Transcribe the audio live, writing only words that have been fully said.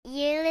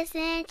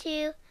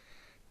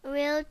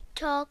Real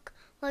Talk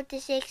with the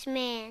Sixth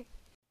Man.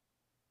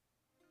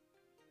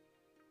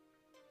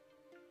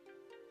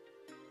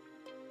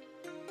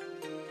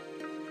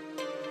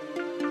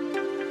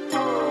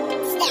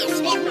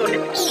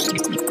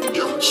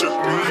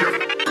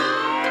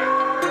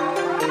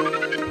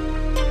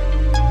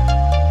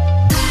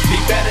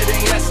 Better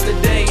than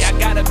yesterday, I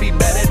gotta be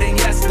better than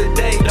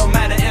yesterday. No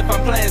matter if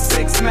I'm playing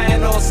six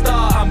man or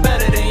star, I'm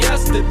better than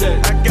yesterday.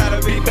 I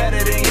gotta be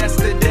better than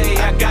yesterday,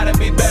 I gotta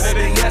be better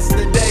than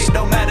yesterday.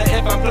 No matter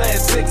if I'm playing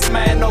six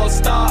man or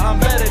star, I'm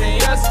better than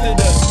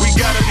yesterday. We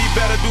gotta be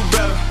better, do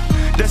better.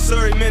 That's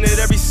every minute,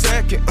 every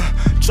second.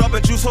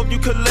 Dropping juice, hope you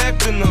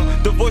collecting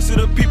them. The voice of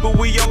the people,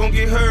 we all gon'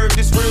 get heard.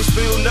 This real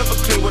spill, never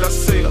clear what I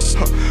say.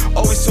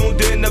 Always tuned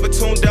in, never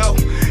tuned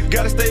out.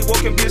 Gotta stay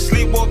woke and be a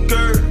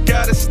sleepwalker.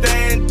 Gotta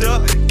stand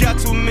up, got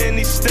too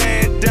many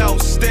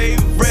standouts. Stay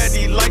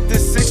ready like the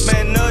sixth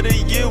man of the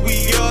year.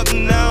 We up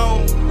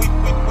now. We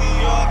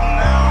up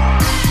now.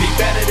 Be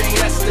better than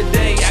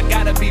yesterday, I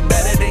gotta be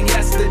better than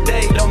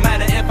yesterday. No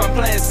matter if I'm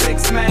playing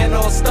six man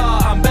or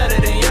star, I'm better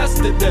than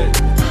yesterday.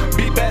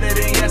 Be better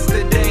than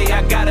yesterday,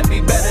 I gotta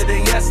be better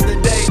than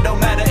yesterday. No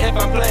matter if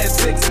I'm playing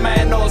six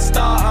man or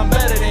star, I'm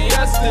better than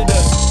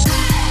yesterday.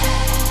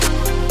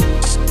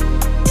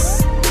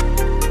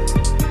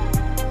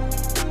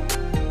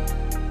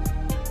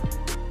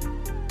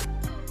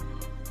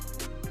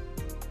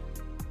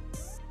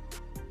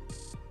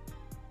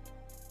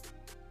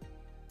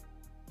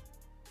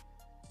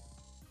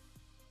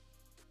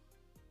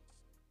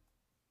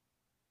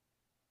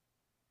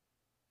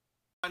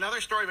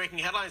 Another story making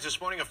headlines this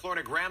morning. A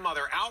Florida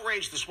grandmother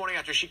outraged this morning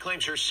after she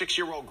claims her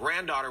 6-year-old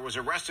granddaughter was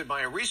arrested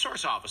by a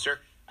resource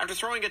officer after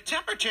throwing a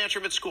temper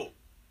tantrum at school.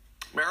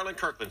 Marilyn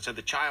Kirkland said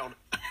the child,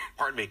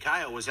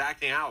 Kyle, was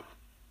acting out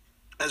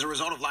as a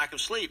result of lack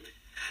of sleep.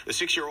 The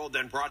 6-year-old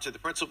then brought to the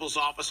principal's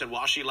office, and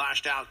while she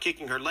lashed out,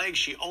 kicking her legs,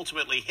 she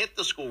ultimately hit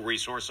the school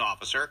resource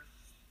officer.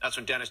 That's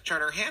when Dennis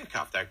Turner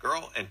handcuffed that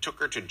girl and took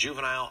her to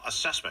juvenile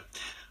assessment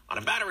on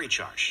a battery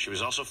charge. She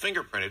was also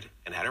fingerprinted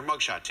and had her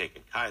mugshot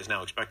taken. Kai is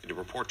now expected to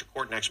report to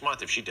court next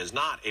month. If she does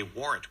not, a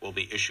warrant will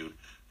be issued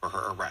for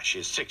her arrest. She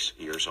is 6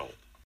 years old.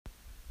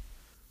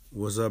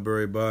 What's up,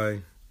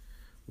 everybody?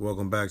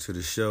 Welcome back to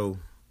the show.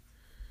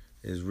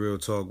 It's Real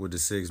Talk with the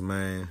Sixth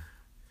Man,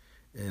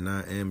 and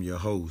I am your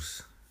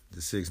host,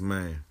 the Sixth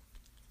Man.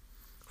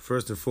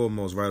 First and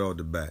foremost, right off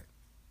the bat,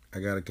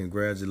 I got to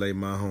congratulate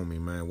my homie,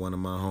 man. One of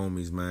my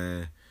homies,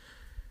 man,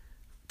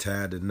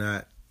 tied the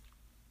knot.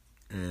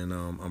 And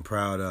I'm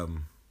proud of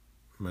him,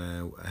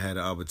 man. I had the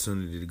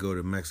opportunity to go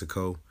to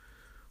Mexico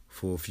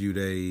for a few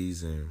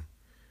days and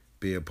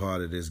be a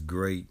part of this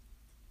great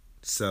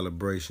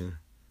celebration.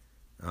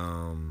 It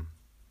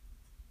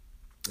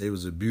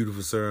was a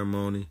beautiful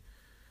ceremony.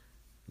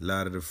 A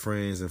lot of the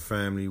friends and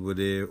family were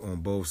there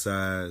on both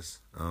sides.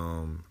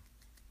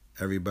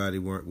 Everybody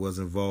was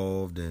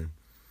involved, and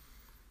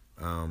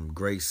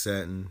great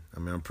setting. I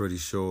mean, I'm pretty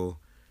sure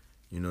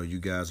you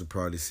guys will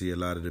probably see a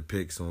lot of the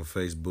pics on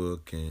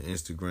Facebook and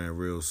Instagram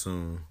real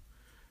soon.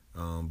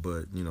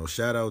 But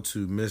shout out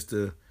to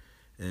Mr.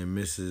 and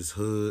Mrs.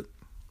 Hood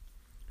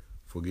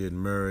for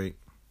getting married.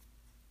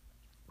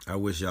 I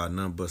wish y'all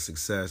nothing but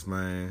success,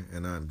 man.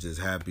 And I'm just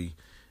happy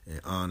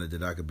and honored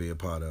that I could be a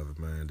part of it,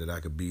 man. That I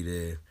could be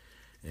there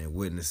and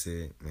witness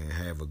it and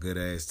have a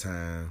good-ass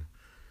time,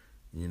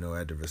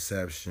 at the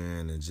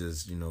reception and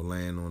just,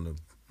 laying on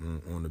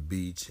the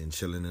beach and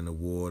chilling in the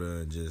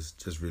water and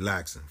just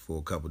relaxing for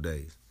a couple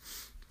days.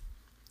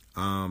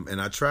 And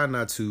I try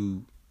not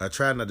to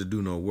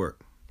do no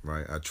work,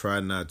 right? I try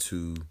not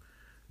to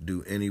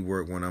do any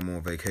work when I'm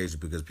on vacation,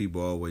 because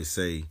people always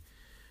say,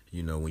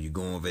 when you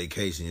go on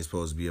vacation, you're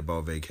supposed to be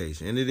about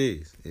vacation. And it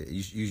is.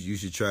 You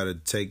should try to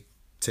take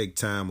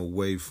time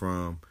away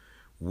from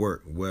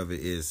work, whether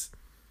it's,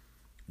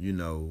 you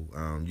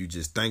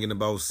just thinking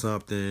about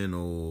something,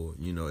 or,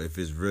 if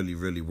it's really,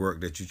 really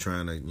work that you're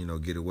trying to,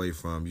 get away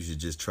from, you should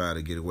just try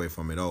to get away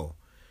from it all.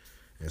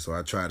 And so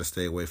I try to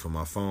stay away from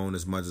my phone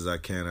as much as I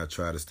can. I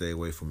try to stay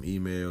away from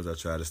emails. I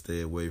try to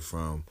stay away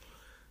from,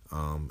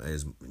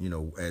 as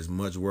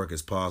much work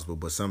as possible.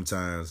 But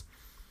sometimes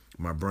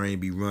my brain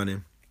be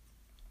running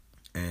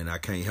and I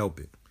can't help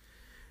it.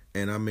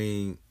 And I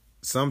mean,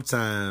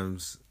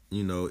 sometimes,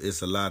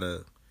 it's a lot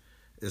of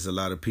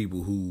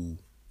people who,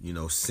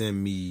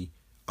 send me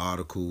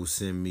articles,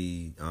 send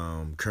me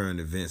current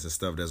events and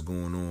stuff that's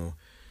going on.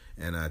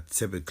 And I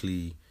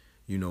typically,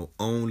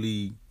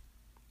 only,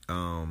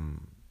 I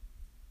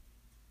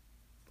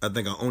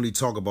think I only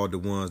talk about the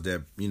ones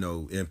that,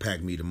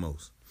 impact me the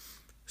most.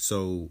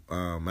 So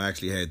I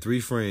actually had 3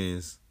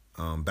 friends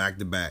back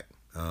to back,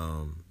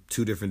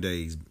 2 different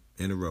days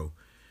in a row,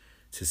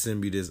 to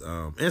send me this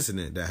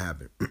incident that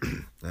happened.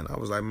 And I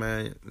was like,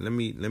 man,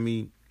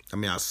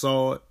 I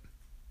saw it.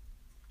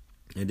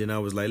 And then I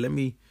was like, let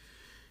me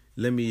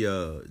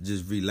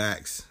just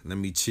relax. Let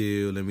me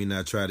chill. Let me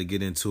not try to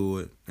get into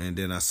it. And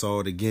then I saw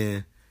it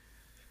again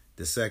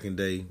the second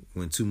day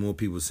when 2 more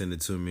people sent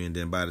it to me. And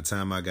then by the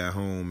time I got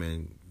home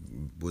and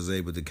was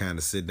able to kind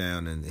of sit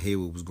down and hear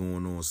what was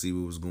going on, see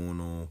what was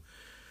going on,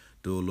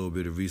 do a little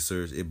bit of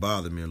research. It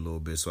bothered me a little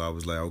bit, so I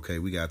was like, okay,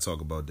 we got to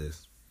talk about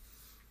this.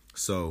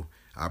 So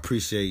I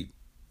appreciate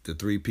the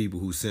 3 people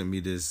who sent me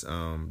this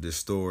this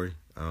story.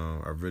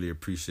 I really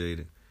appreciate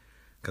it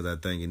because I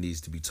think it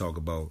needs to be talked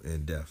about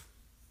in depth.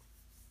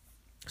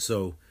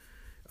 So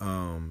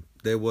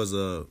there was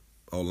a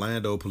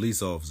Orlando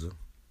police officer,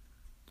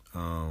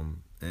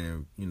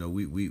 and you know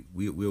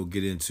we'll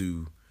get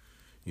into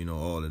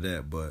all of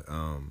that, but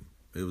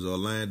it was an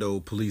Orlando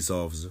police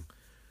officer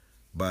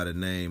by the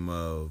name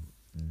of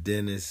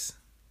Dennis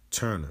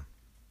Turner,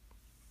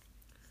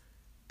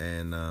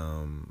 and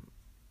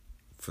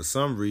for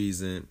some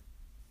reason,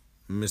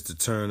 Mr.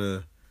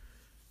 Turner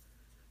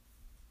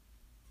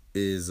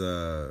is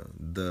the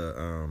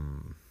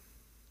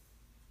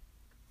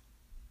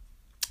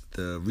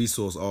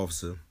resource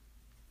officer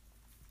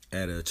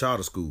at a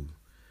charter school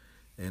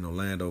in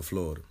Orlando,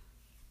 Florida.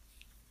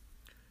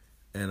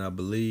 And I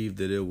believe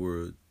that there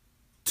were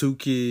 2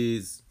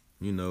 kids,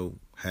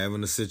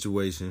 having a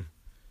situation,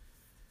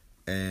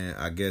 and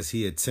I guess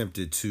he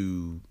attempted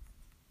to,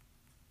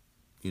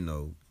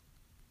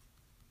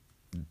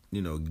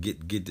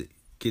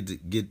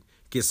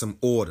 get some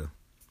order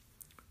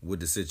with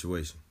the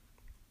situation.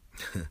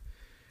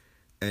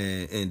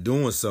 And in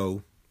doing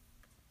so,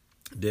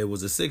 there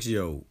was a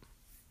 6-year-old.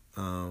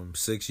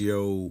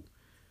 6-year-old,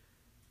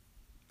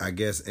 I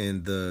guess,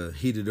 in the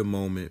heat of the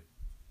moment,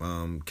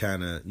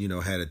 kind of,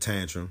 had a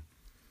tantrum,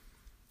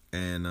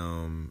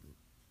 and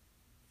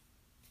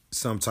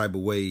some type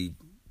of way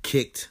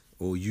kicked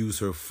or used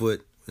her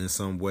foot in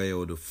some way,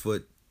 or the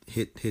foot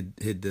hit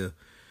the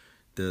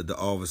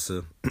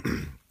officer,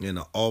 and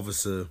the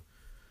officer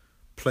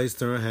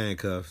placed her in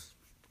handcuffs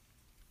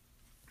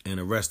and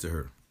arrested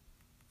her.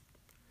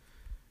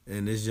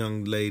 And this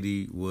young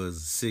lady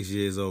was 6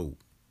 years old.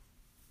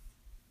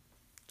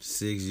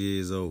 6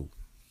 years old.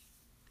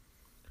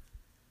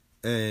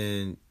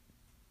 And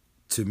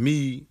to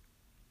me,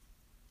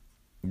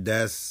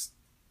 that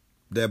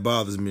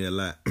bothers me a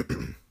lot.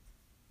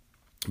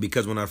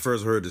 Because when I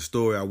first heard the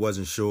story, I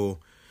wasn't sure,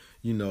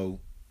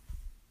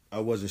 I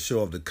wasn't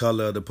sure of the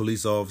color of the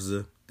police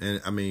officer.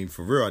 And I mean,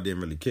 for real, I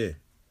didn't really care.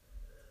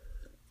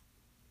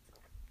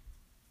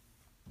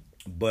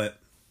 But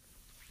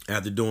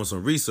after doing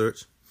some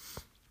research,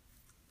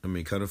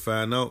 come to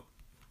find out,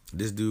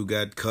 this dude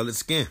got colored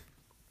skin.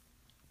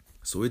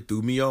 So it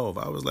threw me off.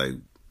 I was like,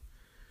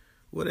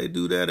 where they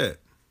do that at?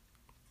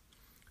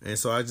 And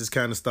so I just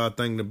kind of started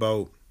thinking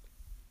about,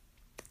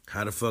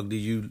 how the fuck do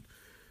you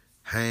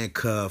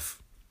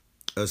handcuff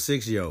a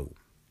 6-year-old?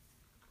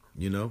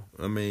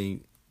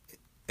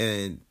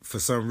 And for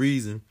some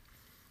reason,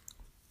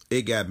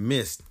 it got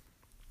missed.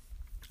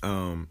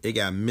 It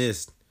got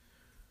missed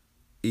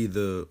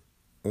either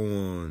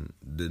on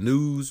the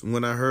news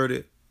when I heard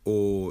it,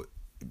 or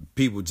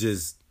people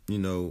just,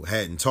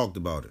 hadn't talked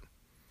about it.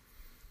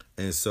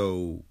 And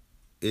so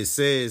it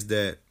says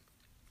that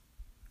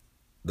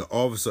the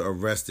officer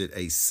arrested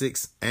a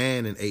 6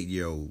 and an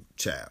 8-year-old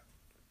child.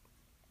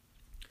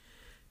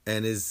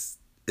 And it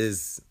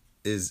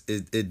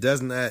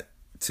does not,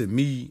 to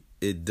me,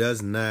 it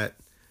doesn't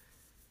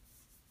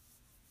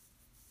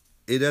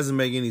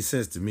make any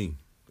sense to me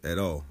at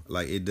all.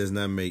 Like, it does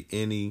not make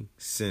any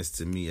sense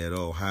to me at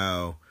all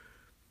how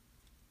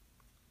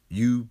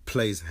you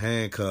place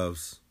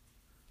handcuffs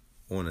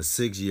on a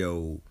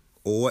 6-year-old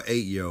or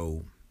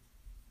 8-year-old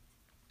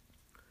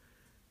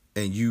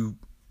and you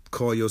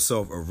call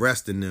yourself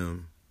arresting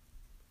them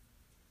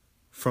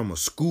from a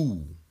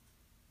school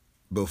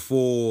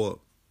before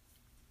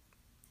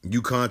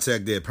you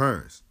contact their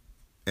parents.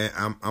 And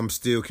I'm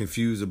still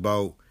confused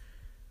about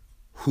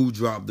who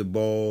dropped the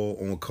ball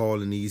on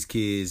calling these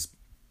kids,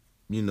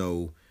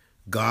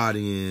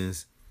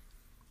 guardians,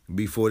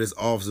 before this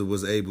officer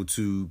was able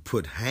to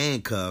put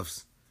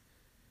handcuffs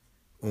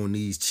on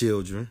these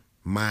children,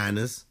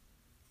 minors,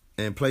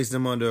 and place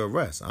them under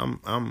arrest.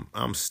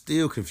 I'm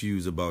still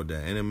confused about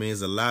that. And I mean,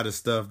 there's a lot of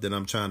stuff that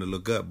I'm trying to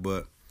look up,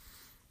 but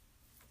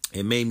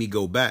it made me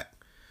go back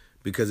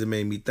because it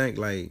made me think,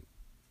 like,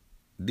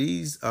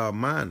 these are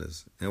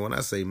minors. And when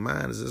I say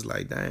minors, it's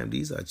like, damn,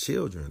 these are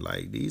children.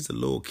 Like, these are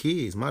little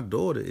kids. My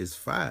daughter is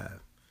 5.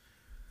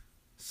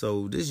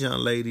 So this young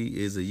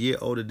lady is a year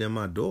older than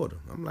my daughter.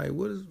 I'm like,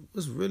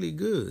 what's really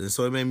good? And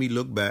so it made me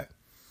look back.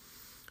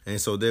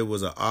 And so there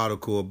was an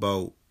article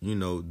about,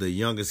 the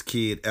youngest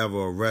kid ever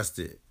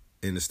arrested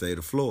in the state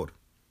of Florida.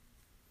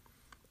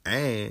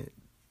 And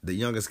the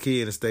youngest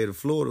kid in the state of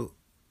Florida,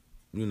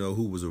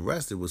 who was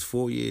arrested was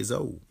 4 years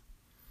old.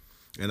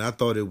 And I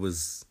thought it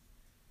was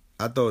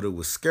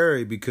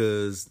scary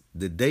because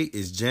the date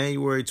is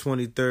January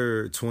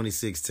 23rd,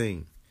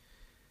 2016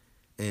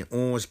 in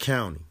Orange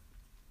County.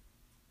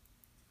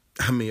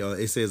 I mean,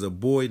 it says a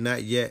boy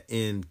not yet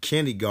in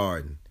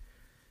kindergarten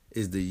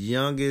is the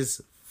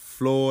youngest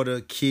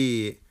Florida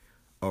kid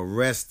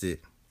arrested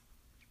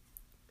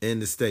in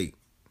the state.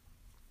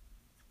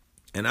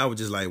 And I was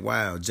just like,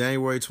 wow,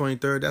 January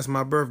 23rd, that's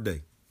my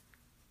birthday.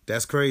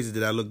 That's crazy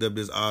that I looked up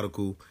this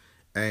article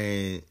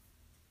and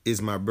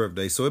it's my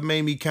birthday. So it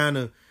made me kind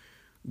of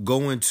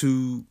go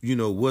into, you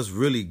know, what's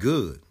really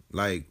good.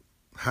 Like,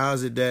 how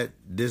is it that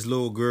this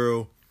little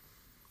girl,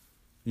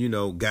 you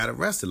know, got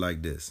arrested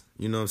like this?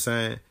 You know what I'm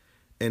saying?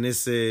 And it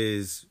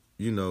says,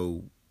 you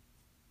know,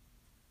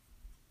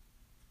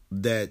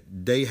 that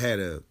they had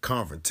a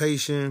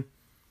confrontation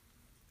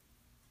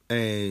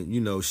and,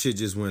 you know, shit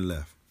just went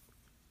left.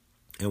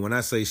 And when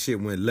I say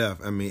shit went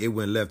left, I mean it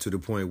went left to the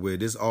point where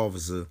this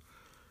officer,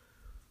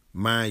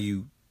 mind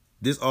you,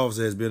 this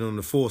officer has been on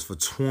the force for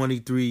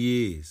 23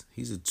 years.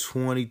 He's a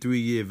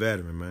 23-year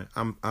veteran,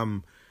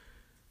 man.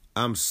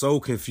 I'm so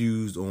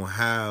confused on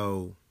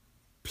how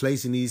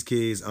placing these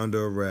kids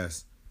under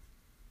arrest,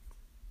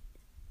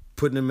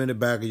 putting them in the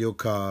back of your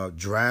car,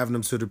 driving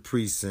them to the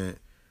precinct,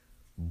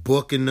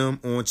 booking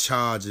them on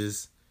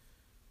charges,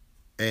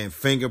 and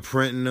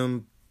fingerprinting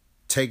them,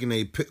 taking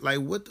a pic. Like,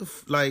 what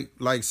the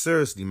like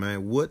seriously,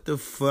 man, what the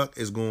fuck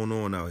is going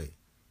on out here?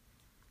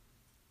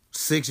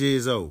 6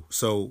 years old.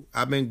 So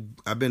I've been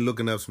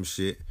looking up some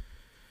shit,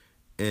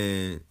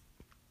 and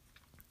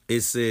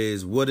it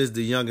says, what is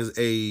the youngest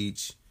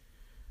age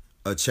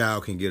a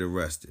child can get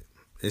arrested?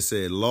 It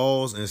said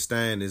laws and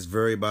standards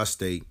vary by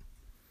state,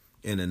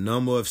 and a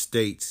number of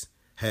states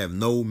have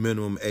no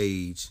minimum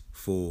age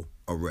for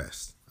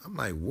arrest. I'm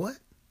like, what?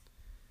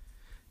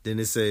 Then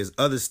it says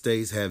other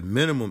states have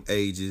minimum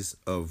ages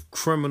of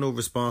criminal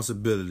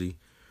responsibility,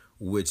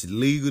 which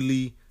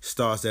legally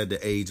starts at the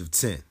age of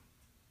 10.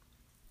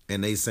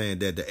 And they saying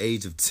that the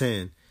age of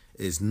 10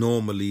 is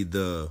normally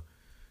the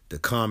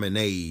common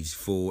age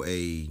for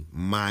a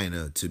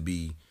minor to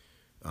be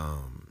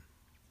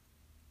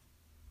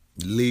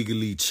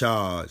legally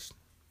charged,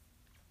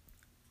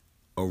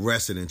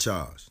 arrested and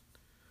charged.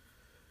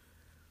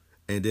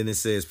 And then it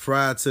says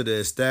prior to the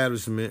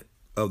establishment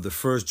of the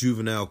first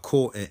juvenile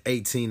court in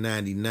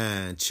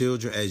 1899,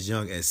 children as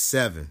young as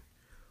 7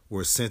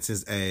 were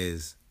sentenced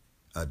as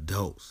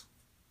adults.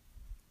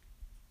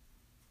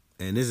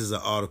 And this is an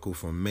article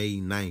from May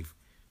 9th,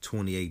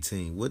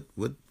 2018. What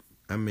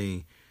I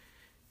mean,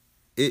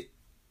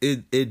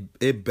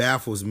 it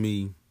baffles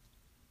me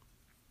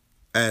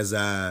as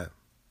I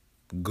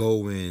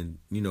go and,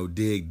 you know,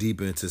 dig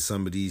deeper into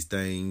some of these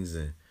things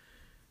and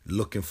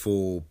looking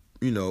for,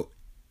 you know,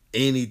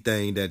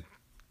 anything that,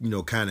 you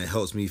know, kind of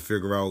helps me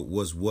figure out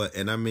what's what.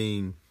 And I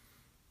mean,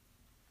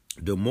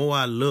 the more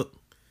I look,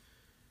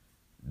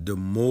 the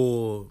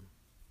more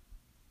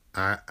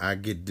I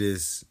get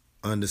this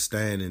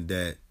understanding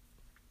that,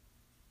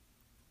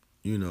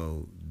 you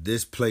know,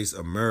 this place,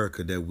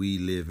 America, that we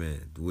live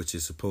in, which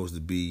is supposed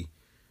to be,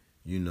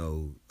 you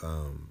know,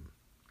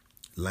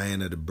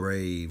 land of the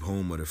brave,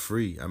 home of the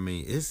free. I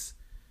mean, it's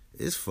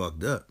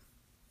fucked up.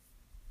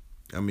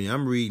 I mean,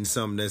 I'm reading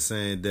something that's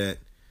saying that,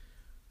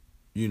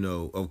 you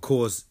know, of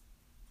course,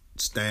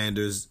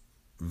 standards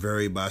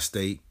vary by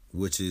state,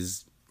 which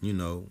is, you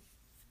know,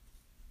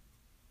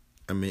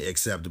 I mean,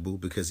 acceptable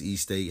because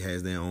each state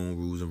has their own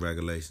rules and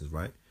regulations,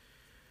 right?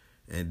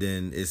 And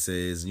then it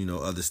says, you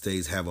know, other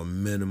states have a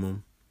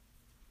minimum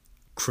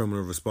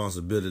criminal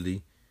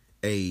responsibility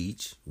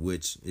age,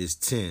 which is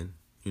 10,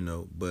 you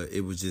know, but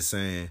it was just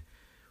saying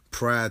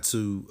prior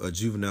to a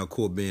juvenile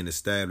court being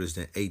established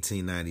in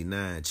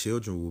 1899,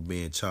 children were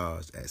being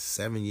charged at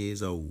 7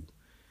 years old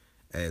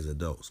as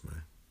adults,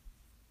 man.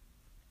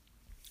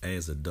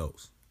 As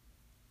adults.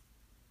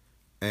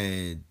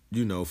 And,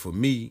 you know, for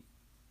me,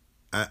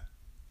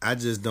 I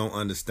just don't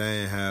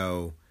understand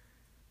how,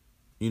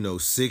 you know,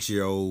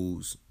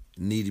 6-year-olds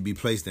need to be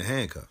placed in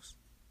handcuffs.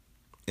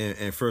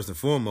 And first and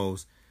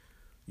foremost,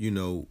 you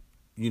know,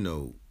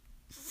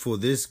 for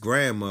this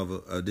grandmother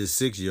of this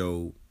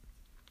 6-year-old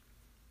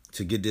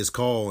to get this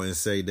call and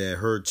say that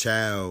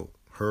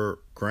her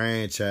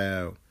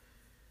grandchild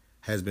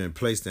has been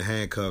placed in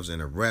handcuffs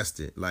and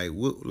arrested, like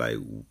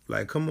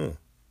come on.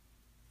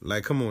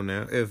 Like, come on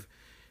now. If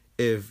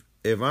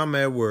I'm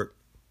at work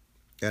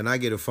and I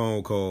get a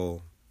phone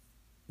call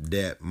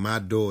that my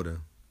daughter,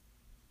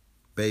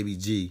 baby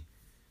G,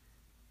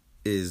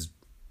 is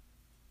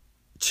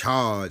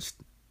charged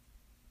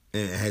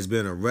and has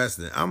been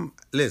arrested,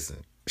 listen,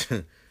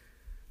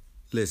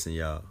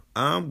 y'all,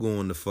 I'm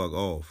going to fuck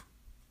off.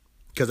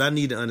 Because I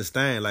need to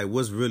understand, like,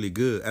 what's really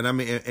good. And I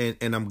mean,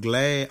 and I'm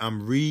glad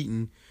I'm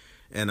reading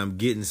and I'm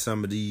getting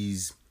some of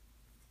these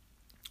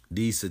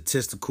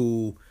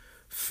statistical,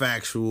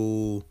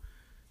 factual,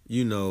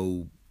 you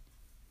know,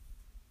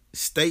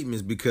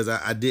 statements because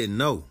I didn't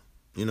know.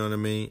 You know what I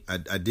mean?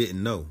 I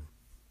didn't know.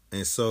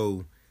 And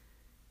so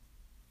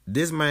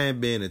this man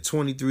being a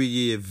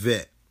 23-year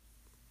vet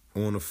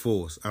on the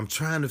force, I'm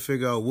trying to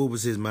figure out what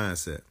was his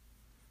mindset.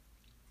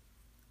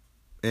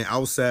 And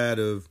outside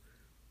of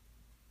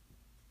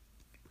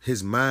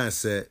his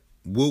mindset,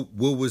 what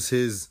was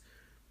his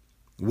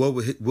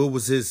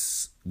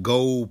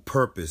goal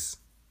purpose?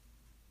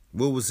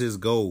 What was his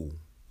goal?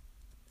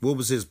 What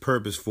was his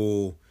purpose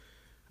for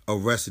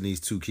arresting these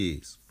 2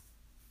 kids?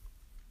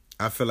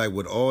 I feel like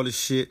with all the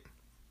shit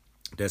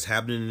that's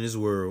happening in this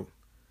world,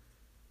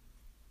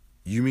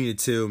 you mean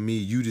to tell me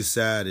you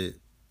decided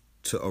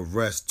to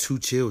arrest 2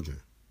 children?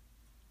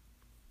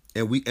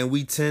 And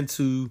we tend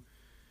to,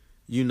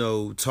 you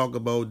know, talk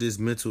about this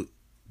mental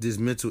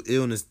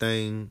illness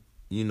thing,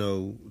 you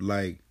know,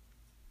 like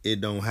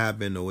it don't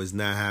happen or it's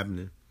not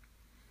happening.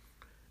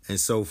 And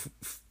so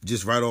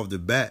just right off the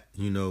bat,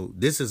 you know,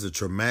 this is a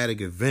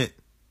traumatic event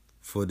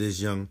for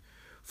these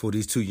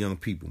two young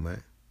people,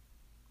 man.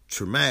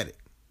 Traumatic.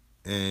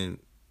 And,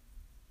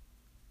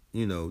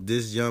 you know,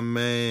 this young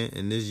man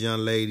and this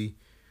young lady,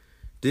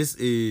 this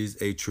is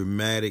a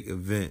traumatic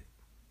event.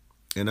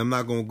 And I'm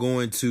not going to go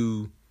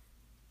into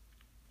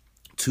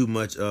too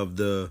much of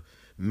the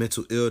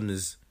mental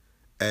illness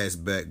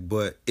aspect,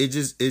 but it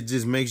just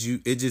makes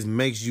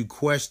you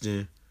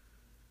question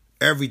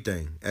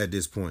everything at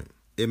this point.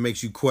 It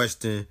makes you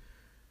question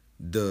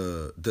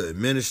the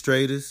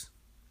administrators.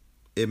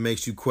 It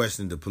makes you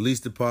question the police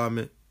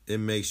department. It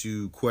makes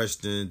you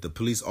question the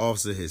police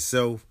officer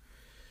himself.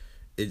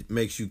 It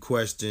makes you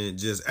question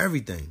just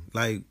everything.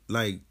 Like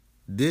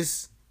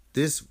this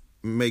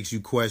makes you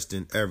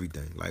question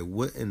everything. Like,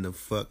 what in the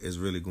fuck is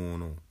really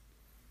going on?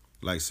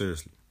 Like,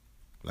 seriously.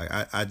 Like,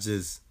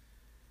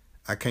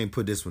 I can't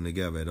put this one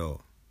together at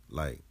all.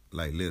 Like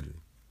literally.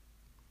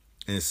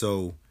 And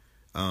so,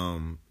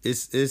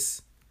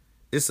 it's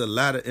a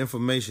lot of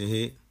information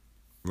here,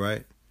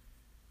 right?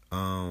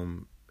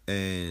 And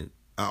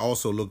I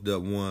also looked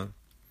up one,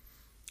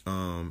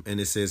 and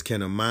it says,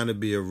 can a minor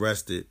be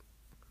arrested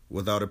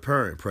without a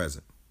parent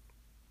present?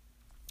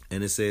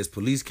 And it says,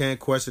 police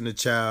can't question a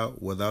child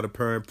without a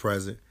parent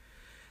present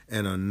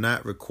and are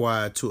not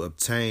required to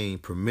obtain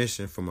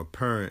permission from a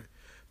parent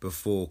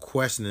before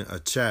questioning a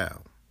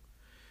child.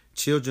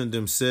 Children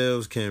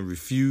themselves can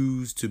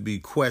refuse to be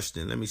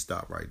questioned. Let me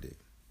stop right there.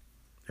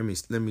 Let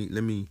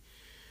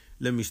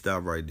me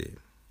stop right there.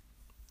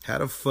 How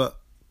the fuck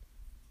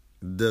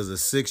does a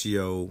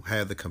 6-year-old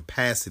have the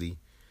capacity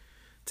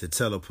to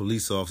tell a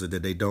police officer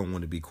that they don't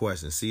want to be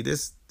questioned? See,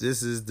 this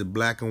is the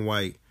black and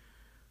white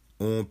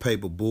on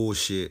paper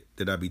bullshit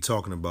that I be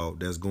talking about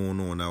that's going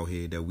on out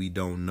here that we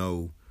don't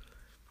know.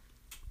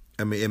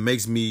 I mean, it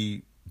makes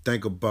me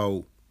think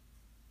about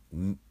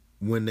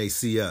when they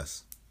see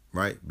us,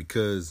 right?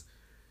 Because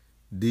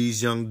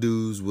these young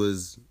dudes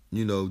was,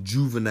 you know,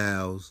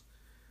 juveniles,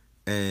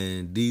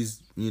 and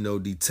these, you know,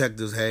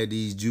 detectives had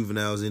these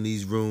juveniles in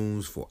these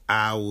rooms for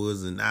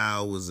hours and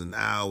hours and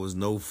hours,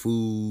 no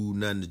food,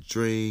 nothing to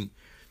drink,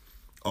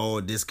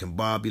 all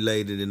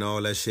discombobulated and all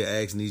that shit,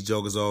 asking these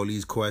jokers all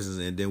these questions,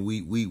 and then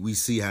we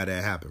see how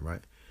that happened,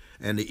 right?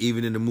 And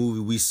even in the movie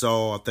we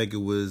saw, I think it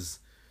was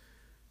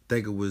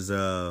at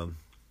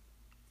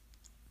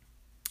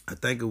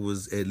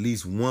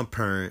least one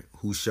parent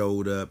who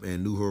showed up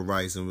and knew her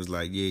rights and was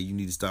like, yeah, you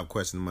need to stop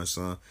questioning my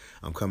son.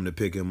 I'm coming to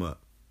pick him up.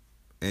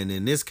 And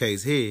in this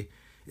case here,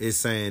 it's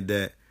saying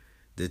that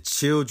the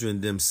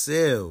children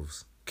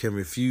themselves can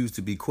refuse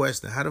to be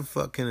questioned. How the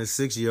fuck can a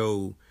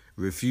 6-year-old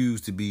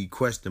refuse to be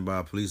questioned by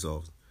a police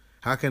officer?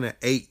 How can a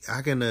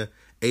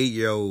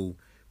 8-year-old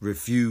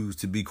refuse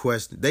to be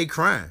questioned? They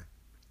crying.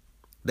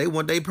 They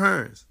want their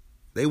parents.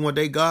 They want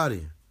their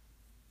guardian.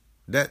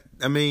 That's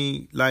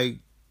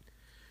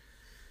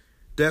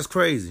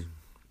crazy.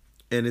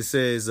 And it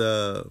says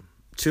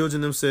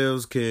children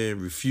themselves can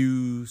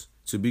refuse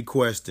to be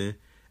questioned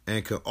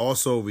and can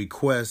also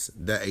request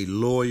that a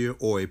lawyer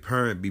or a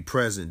parent be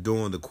present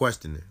during the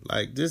questioning.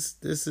 Like, this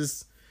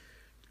is,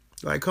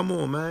 like, come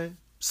on, man.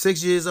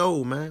 6 years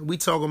old, man. We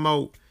talking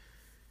about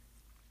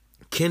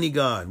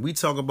kindergarten. We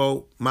talking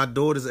about my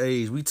daughter's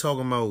age. We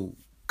talking about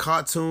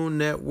Cartoon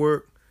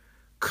Network,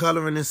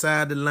 coloring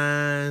inside the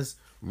lines,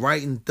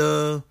 writing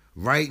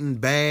writing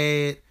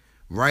bad,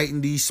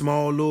 writing these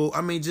small little,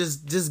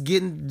 just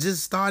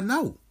starting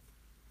out.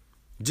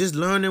 Just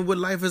learning what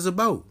life is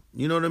about.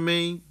 You know what I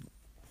mean?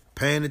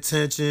 Paying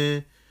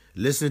attention,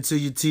 listening to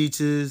your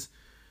teachers,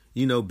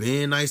 you know,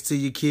 being nice to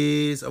your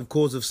kids. Of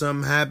course, if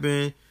something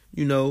happened,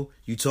 you know,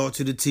 you talk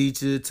to the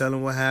teacher, tell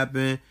them what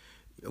happened.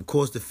 Of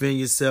course, defend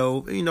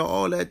yourself. You know,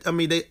 all that. I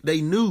mean,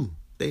 they knew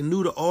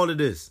to all of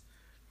this.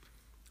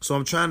 So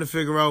I'm trying to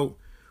figure out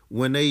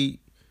when they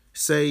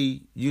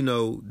say, you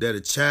know, that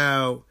a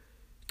child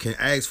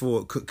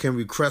can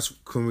request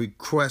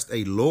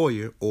a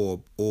lawyer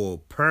or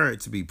parent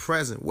to be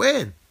present.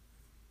 When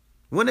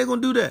they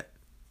gonna do that?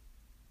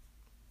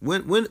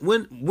 When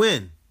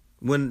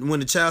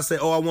the child say,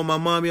 oh, I want my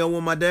mommy, I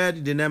want my daddy,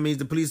 then that means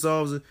the police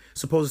officer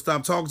supposed to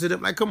stop talking to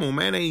them. Like, come on,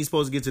 man, they ain't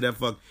supposed to get to that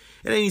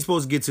it ain't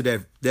supposed to get to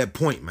that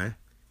point, man.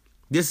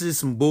 This is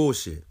some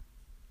bullshit.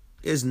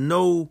 It's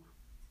no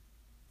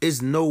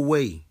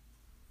way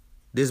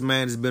this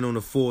man has been on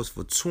the force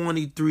for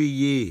 23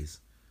 years.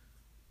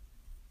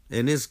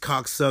 And this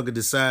cocksucker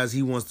decides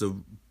he wants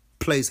to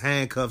place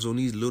handcuffs on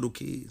these little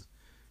kids.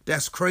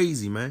 That's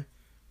crazy, man.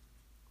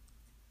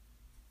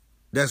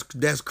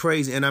 That's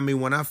crazy. And I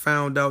mean, when I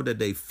found out that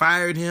they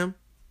fired him,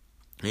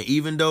 and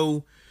even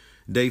though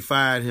they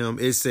fired him,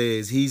 it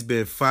says he's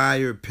been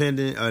fired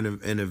pending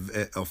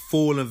a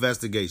full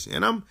investigation.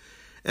 And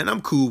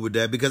I'm cool with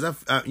that, because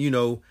I you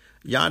know,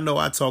 y'all know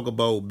I talk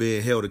about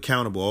being held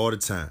accountable all the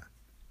time.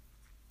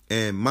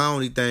 And my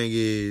only thing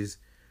is,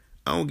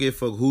 I don't give a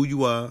fuck who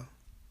you are.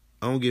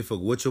 I don't give a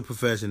fuck what your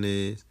profession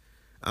is.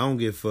 I don't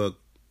give a fuck,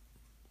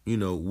 you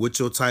know, what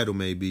your title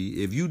may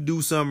be. If you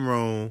do something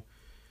wrong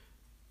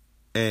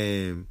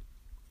and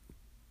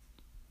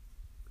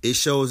it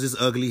shows its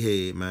ugly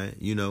head, man,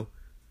 you know,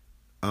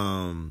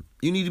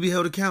 you need to be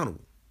held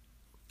accountable.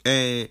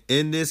 And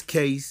in this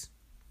case,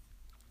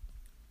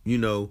 you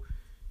know,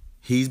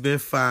 he's been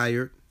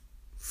fired.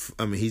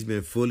 I mean, he's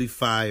been fully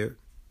fired,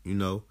 you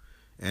know,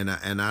 and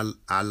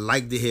I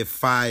like to hear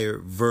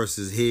fired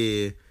versus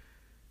hear,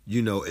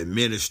 you know,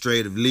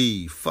 administrative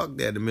leave. Fuck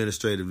that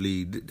administrative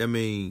leave. I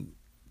mean,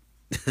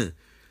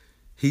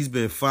 he's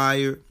been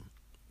fired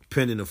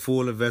pending a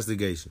full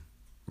investigation,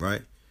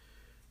 right?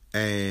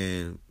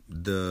 And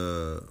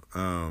the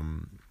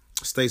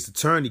state's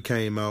attorney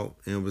came out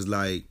and was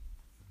like,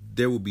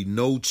 there will be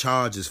no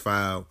charges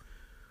filed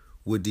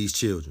with these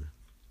children.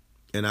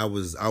 And I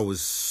was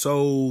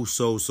so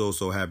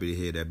happy to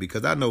hear that,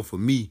 because I know for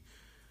me,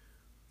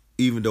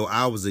 even though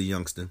I was a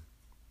youngster,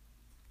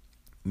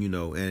 you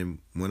know, and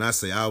when I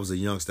say I was a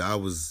youngster, I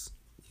was,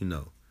 you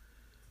know,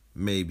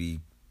 maybe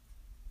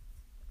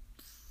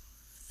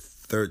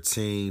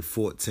 13,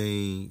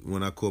 14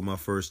 when I caught my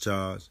first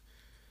charge.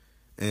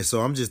 And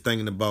so I'm just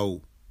thinking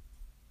about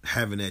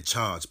having that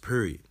charge,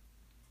 period.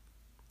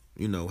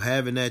 You know,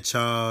 having that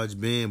charge,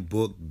 being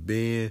booked,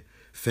 being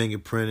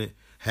fingerprinted,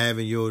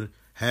 having your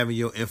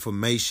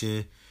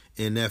information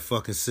in that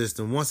fucking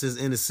system. Once it's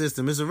in the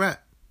system, it's a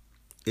wrap.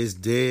 It's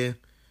there,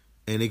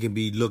 and it can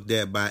be looked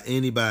at by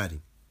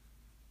anybody,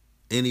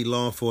 any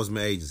law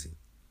enforcement agency.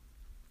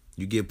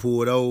 You get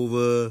pulled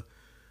over,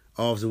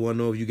 officer want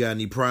to know if you got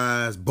any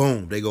prize,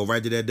 boom, they go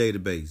right to that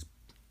database.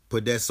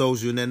 Put that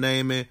social in that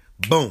name in,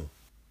 boom.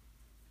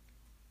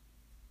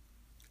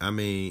 I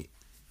mean,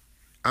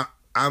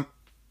 I've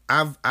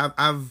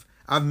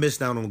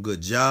missed out on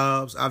good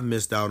jobs. I've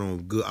missed out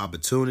on good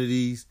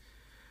opportunities.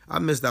 I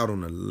missed out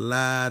on a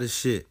lot of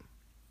shit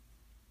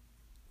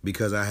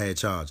because I had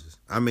charges.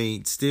 I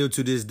mean, still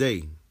to this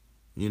day,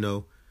 you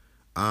know,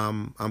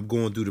 I'm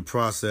going through the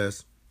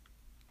process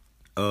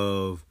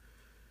of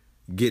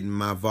getting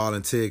my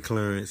volunteer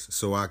clearance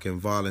so I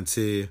can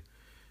volunteer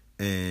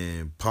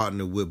and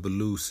partner with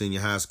Ballou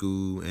Senior High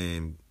School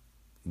and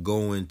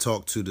go and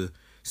talk to the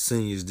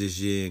seniors this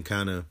year and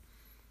kind of,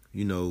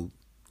 you know,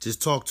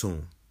 just talk to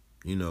them,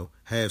 you know,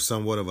 have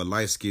somewhat of a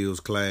life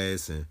skills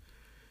class and,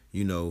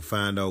 you know,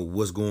 find out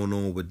what's going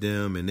on with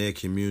them and their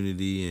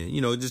community and, you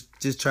know,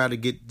 just try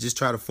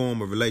to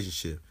form a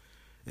relationship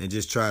and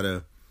just try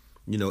to,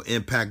 you know,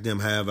 impact them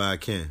however I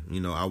can. You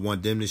know, I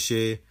want them to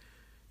share,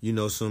 you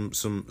know, some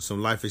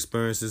life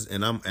experiences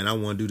and I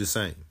want to do the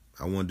same.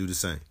 I want to do the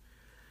same.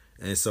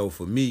 And so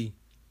for me,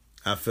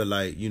 I feel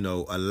like, you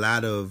know, a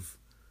lot of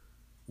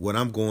what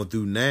I'm going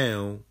through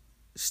now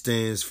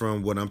stems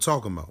from what I'm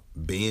talking about,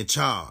 being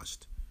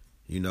charged,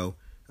 you know.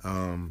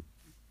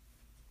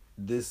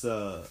 This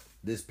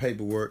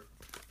paperwork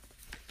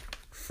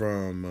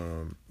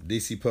from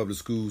DC Public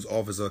Schools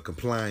Office of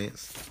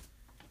Compliance.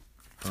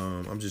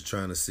 I'm just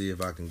trying to see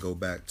if I can go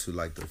back to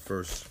like the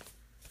first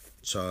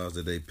charge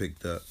that they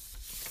picked up.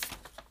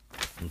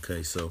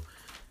 Okay, so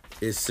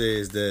it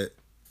says that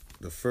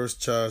the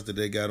first charge that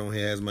they got on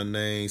here has my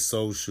name,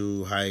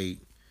 social, height.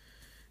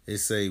 It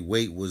say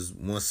weight was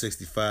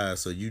 165,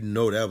 so you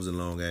know that was a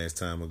long ass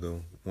time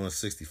ago.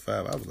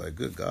 165. I was like,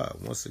 good God,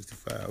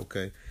 165.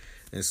 Okay.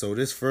 And so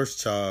this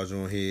first charge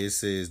on here, it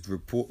says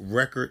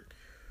record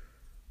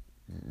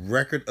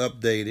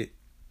updated,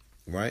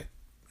 right?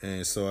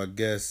 And so I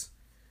guess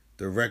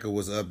the record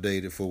was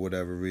updated for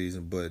whatever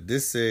reason, but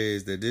this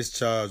says that this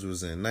charge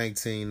was in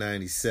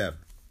 1997,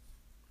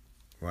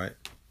 right?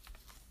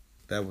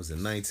 That was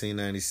in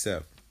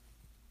 1997.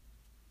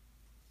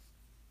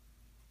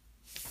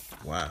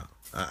 Wow.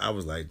 I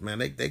was like, man,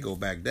 they go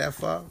back that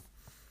far?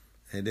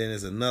 And then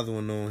there's another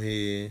one on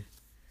here.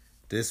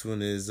 This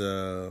one is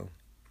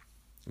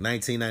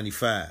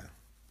 1995.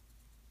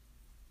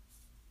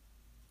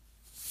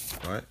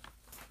 All right?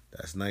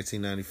 That's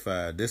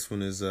 1995. This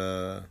one is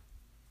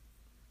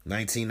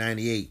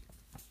 1998.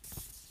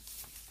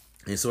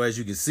 And so as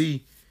you can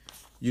see,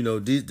 you know,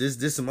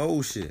 this some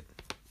old shit.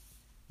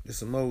 This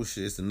some old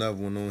shit. It's another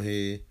one on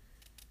here.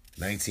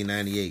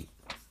 1998.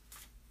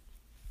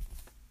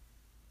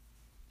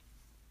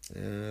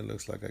 Yeah, it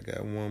looks like I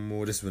got one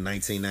more. This was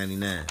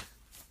 1999.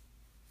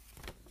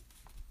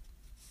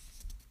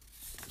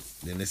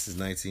 Then this is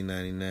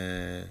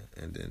 1999.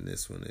 And then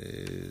this one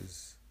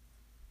is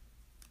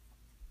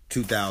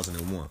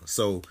 2001.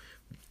 So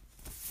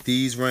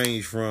these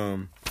range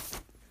from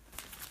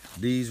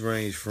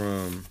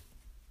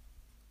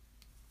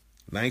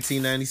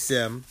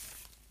 1997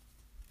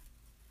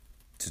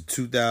 to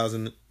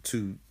 2000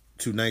 to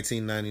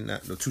 1999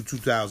 to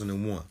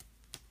 2001.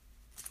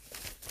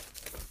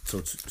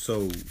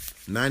 So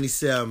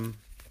 97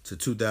 to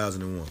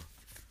 2001.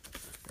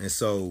 And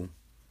so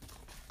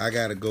I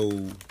gotta go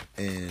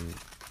and,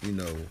 you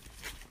know,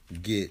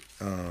 get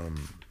I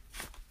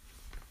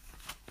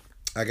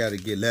gotta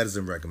get letters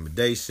and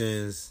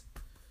recommendations.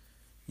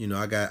 You know,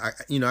 I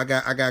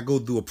gotta go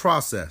through a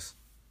process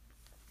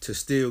to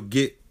still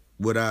get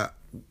what I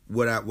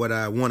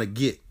want to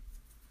get.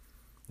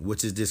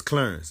 which is this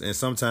clearance. And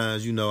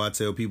sometimes, you know, I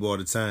tell people all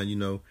the time, you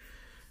know,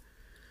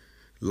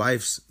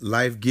 life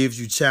gives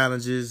you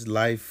challenges.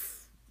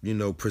 Life, you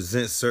know,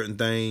 presents certain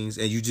things,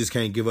 and you just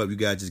can't give up. You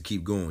gotta just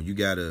keep going. You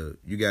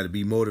gotta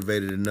be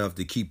motivated enough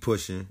to keep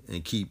pushing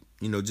and keep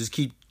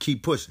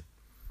pushing.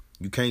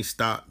 You can't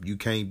stop. You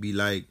can't be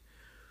like,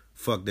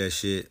 fuck that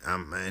shit.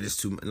 Man, it's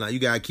too much. Like, you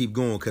gotta keep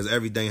going because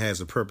everything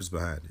has a purpose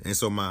behind it. And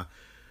so my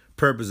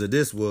purpose of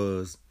this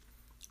was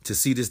to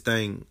see this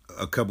thing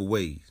a couple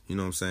ways. You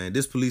know what I'm saying?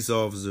 This police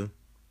officer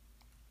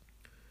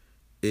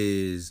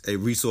is a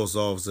resource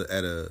officer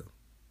at a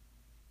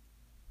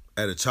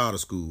charter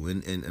school,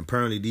 and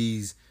apparently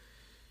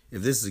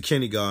if this is a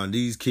kindergarten,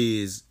 these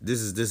kids,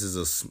 this is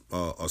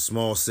a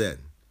small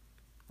setting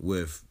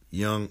with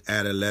young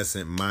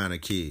adolescent minor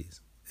kids.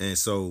 And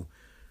so,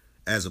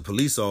 as a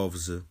police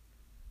officer,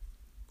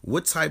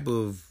 what type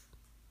of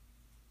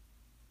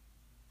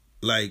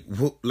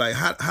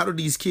how do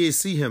these kids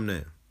see him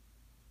now?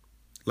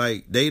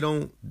 Like, they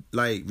don't,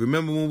 like,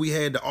 remember when we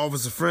had the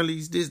officer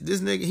friendlies? This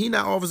nigga, he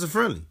not officer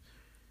friendly.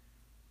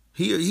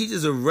 He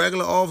just a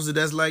regular officer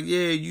that's like,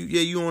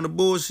 you on the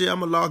bullshit,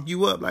 I'm gonna lock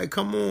you up. Like,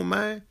 come on,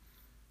 man.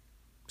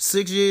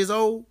 6 years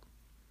old?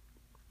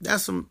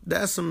 That's some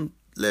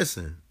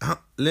listen,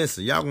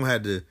 y'all gonna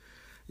have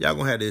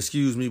to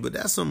excuse me, but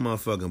that's some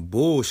motherfucking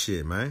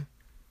bullshit, man.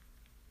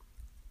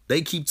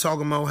 They keep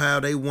talking about how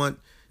they want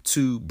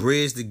to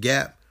bridge the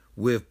gap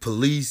with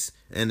police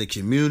and the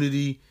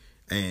community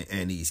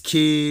and these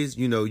kids.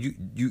 You know,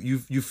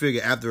 you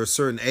figure after a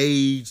certain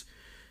age,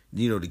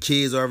 you know, the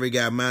kids already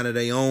got a mind of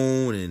their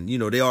own, and you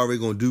know they already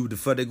gonna do what the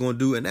fuck they gonna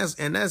do, and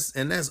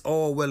that's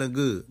all well and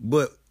good.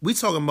 But we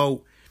talking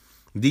about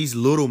these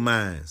little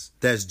minds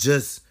that's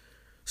just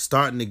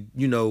starting to,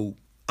 you know,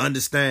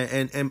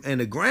 understand.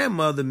 And the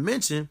grandmother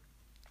mentioned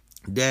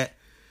that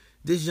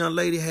this young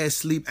lady has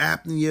sleep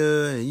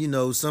apnea, and you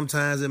know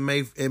sometimes it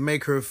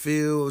make her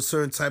feel a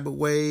certain type of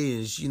way,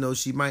 and you know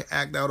she might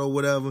act out or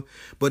whatever.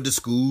 But the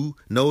school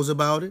knows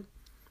about it.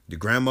 The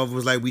grandmother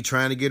was like, we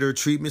trying to get her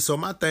treatment. So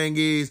my thing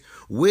is,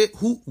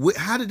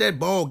 how did that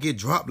ball get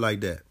dropped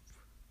like that?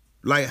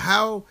 Like,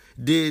 how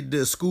did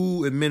the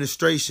school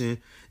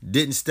administration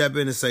didn't step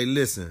in and say,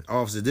 listen,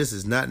 officer, this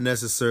is not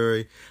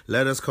necessary.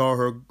 Let us call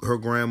her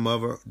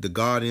grandmother, the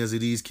guardians of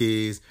these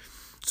kids,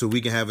 so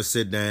we can have a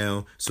sit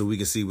down, so we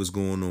can see what's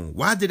going on.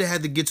 Why did it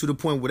have to get to the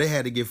point where they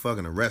had to get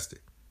fucking arrested,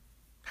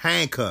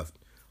 handcuffed,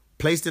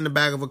 placed in the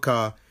back of a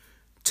car,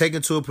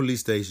 taken to a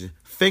police station,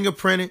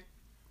 fingerprinted,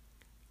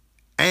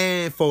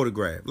 and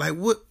photographed? Like,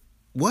 what?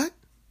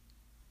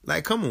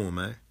 Like, come on,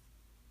 man.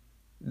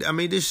 I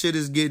mean, this shit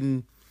is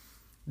getting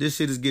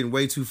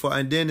way too far.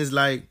 And then it's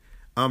like,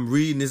 I'm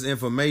reading this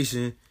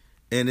information,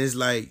 and it's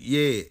like,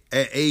 yeah,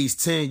 at age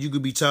 10, you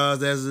could be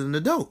charged as an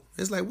adult.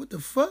 It's like, what the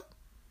fuck?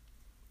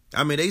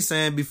 I mean, they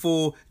saying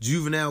before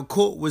juvenile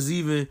court was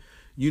even,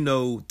 you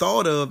know,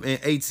 thought of in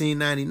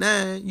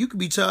 1899, you could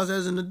be charged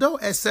as an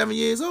adult at 7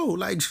 years old.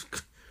 Like,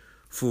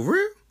 for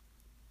real?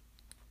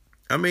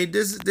 I mean,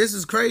 this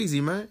is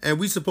crazy, man. And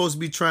we supposed to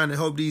be trying to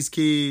help these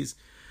kids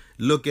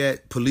look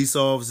at police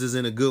officers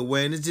in a good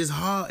way. And it's just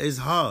hard. It's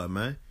hard,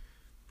 man.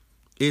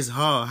 It's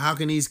hard. How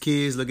can these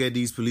kids look at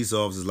these police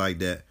officers like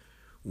that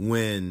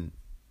when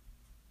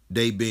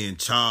they being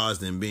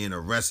charged and being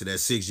arrested at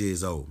 6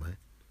 years old, man?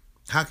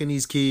 How can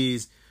these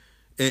kids,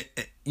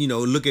 you know,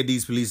 look at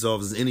these police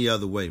officers any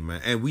other way,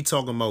 man? And we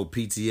talking about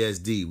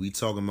PTSD. We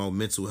talking about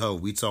mental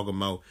health. We talking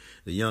about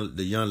the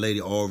young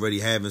lady already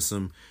having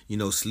some, you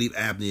know, sleep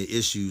apnea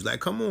issues. Like,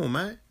 come on,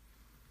 man.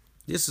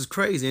 This is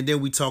crazy. And then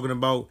we talking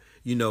about,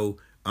 the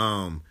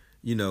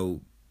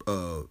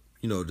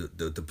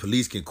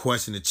police can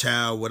question a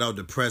child without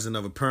the presence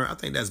of a parent. I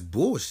think that's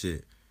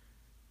bullshit.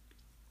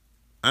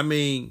 I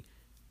mean,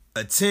 a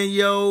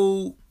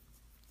 10-year-old,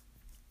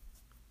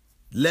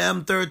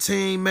 11,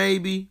 13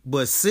 maybe,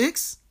 but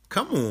 6?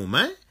 Come on,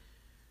 man.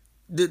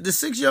 The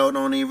 6-year-old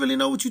don't even really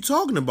know what you're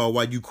talking about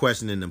while you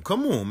questioning them.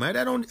 Come on, man.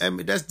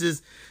 That's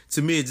just,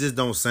 to me, it just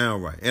don't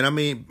sound right. And I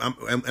mean,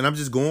 I'm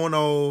just going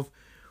off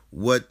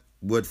what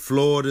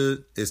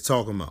Florida is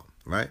talking about,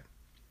 right?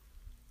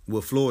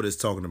 What Florida is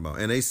talking about.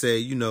 And they say,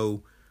 is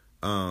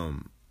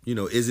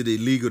it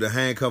illegal to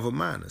handcuff a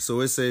minor?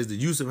 So it says the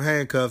use of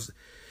handcuffs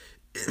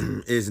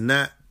is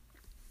not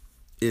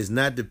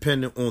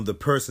dependent on the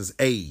person's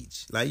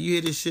age. Like, you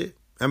hear this shit?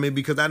 I mean,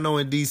 because I know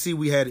in D.C.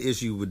 we had an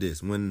issue with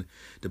this when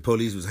the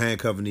police was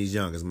handcuffing these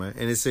youngers, man.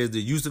 And it says the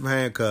use of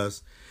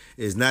handcuffs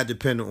is not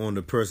dependent on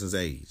the person's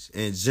age.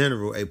 In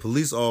general, a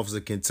police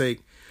officer can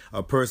take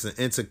a person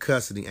into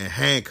custody and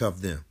handcuff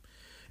them.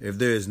 If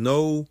there is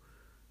no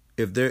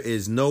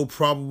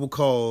probable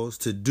cause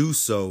to do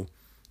so,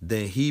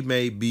 then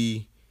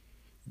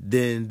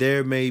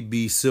there may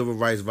be civil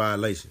rights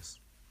violations,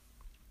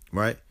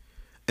 right?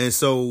 And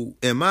so,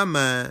 in my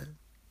mind,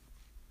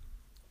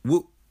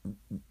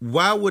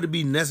 why would it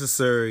be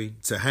necessary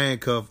to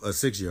handcuff a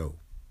 6-year-old?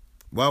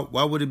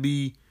 Why would it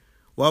be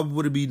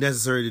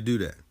necessary to do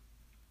that?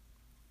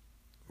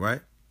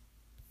 Right?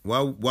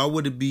 Why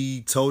would it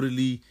be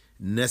totally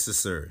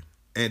necessary?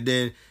 And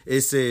then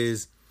it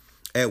says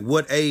at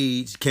what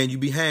age can you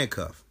be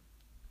handcuffed?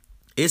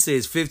 It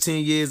says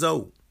 15 years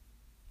old,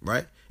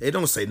 right? It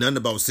don't say nothing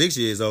about 6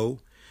 years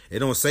old. It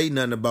don't say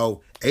nothing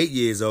about 8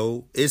 years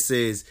old. It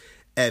says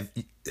at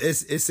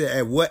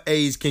what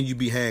age can you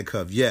be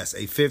handcuffed? Yes,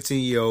 a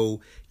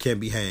 15-year-old can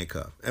be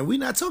handcuffed. And we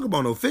not talking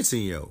about no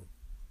 15-year-old.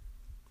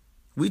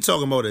 We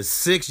talking about a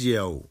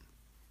 6-year-old.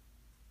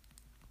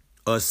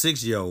 A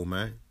 6-year-old,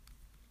 man.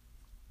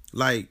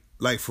 Like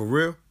for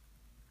real?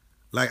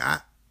 Like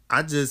I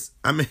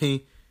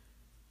mean,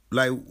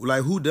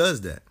 like who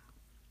does that?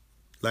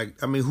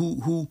 Like, I mean,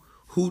 who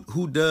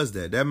does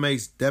that?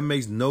 That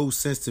makes no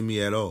sense to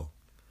me at all.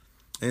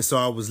 And so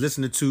I was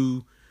listening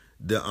to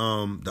the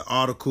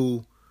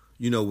article,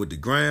 with the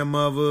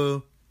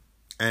grandmother,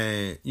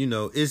 and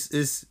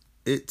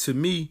it to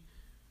me,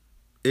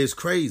 it's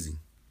crazy.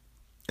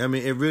 I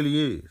mean, it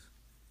really is.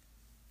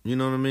 You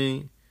know what I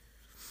mean?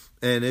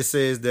 And it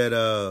says that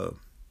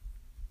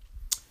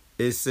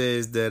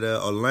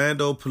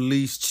Orlando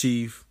police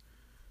chief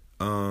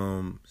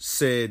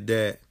said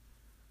that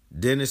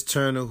Dennis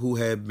Turner, who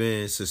had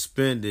been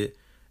suspended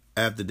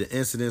after the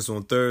incidents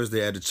on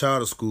Thursday at the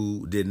charter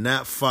school, did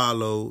not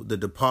follow the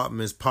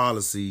department's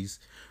policies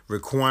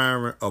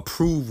requiring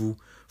approval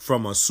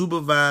from a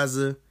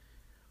supervisor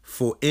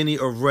for any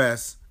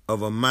arrest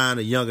of a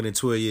minor younger than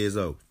 12 years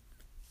old.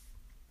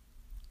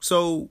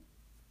 So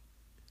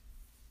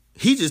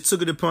he just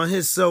took it upon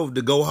himself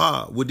to go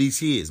hard with these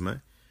kids,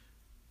 man.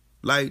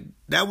 Like,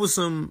 that was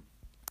some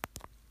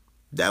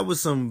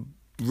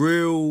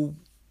real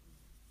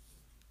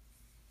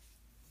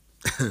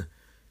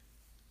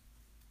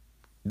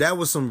that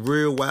was some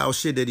real wild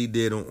shit that he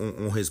did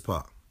on his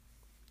part.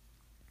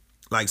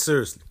 Like,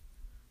 seriously.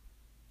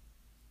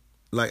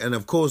 Like, and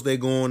of course they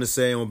go on to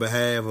say, on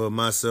behalf of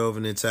myself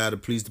and the entire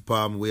police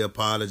department, we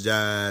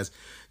apologize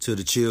to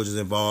the children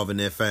involved and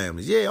their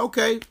families. Yeah,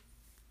 okay.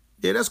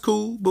 Yeah, that's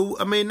cool.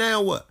 But I mean,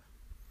 now what?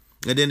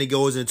 And then it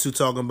goes into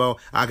talking about,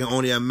 I can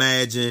only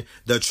imagine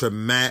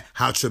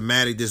how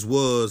traumatic this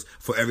was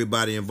for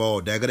everybody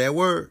involved. That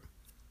word,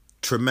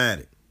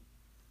 traumatic.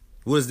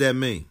 What does that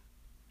mean?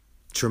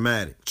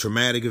 Traumatic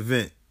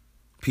event,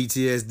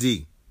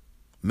 PTSD,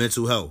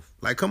 mental health.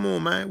 Like, come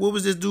on, man. What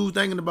was this dude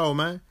thinking about,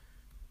 man?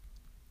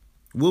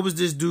 What was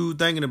this dude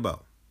thinking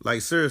about?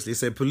 Like, seriously, it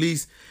said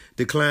police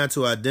declined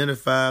to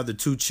identify the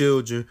two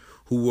children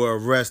who were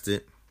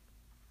arrested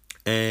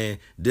and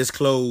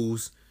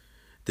disclose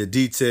the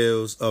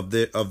details of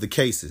their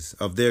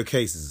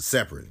cases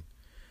separately.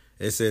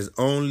 It says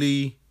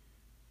only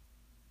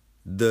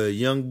the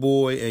young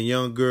boy and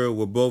young girl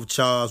were both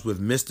charged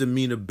with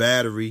misdemeanor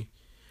battery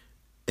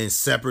in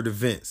separate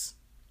events.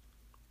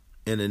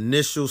 An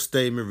initial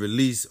statement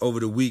released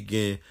over the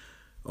weekend,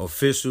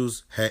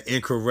 officials had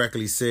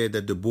incorrectly said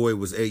that the boy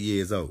was 8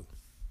 years old.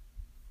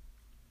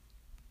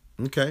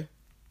 Okay.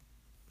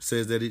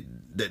 Says that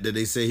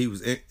they say he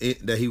was 8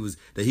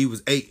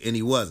 and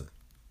he wasn't.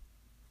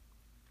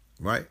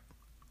 Right?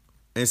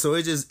 And so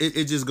it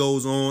just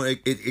goes on.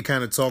 It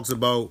kind of talks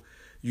about,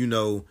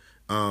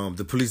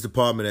 the police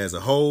department as a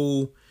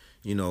whole,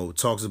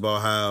 talks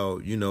about how,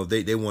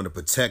 they want to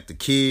protect the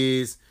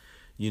kids,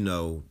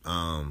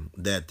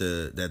 that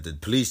the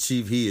police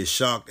chief, he is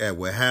shocked at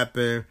what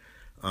happened.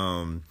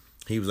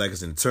 He was like,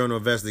 it's an internal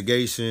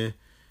investigation,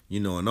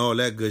 and all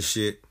that good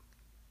shit.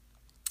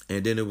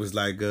 And then it was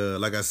like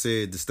I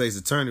said, the state's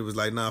attorney was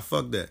like, nah,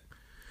 fuck that.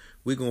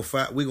 I'm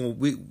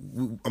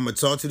gonna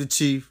talk to the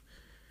chief.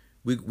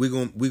 We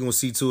gonna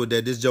see to it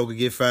that this joker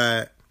get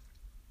fired,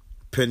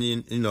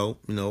 pending,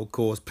 of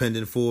course,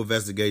 pending full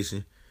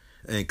investigation.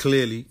 And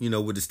clearly,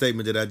 with the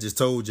statement that I just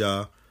told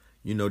y'all,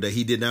 that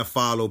he did not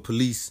follow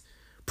police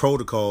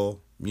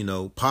protocol,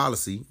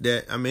 policy,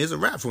 that, I mean, it's a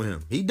wrap for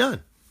him. He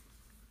done.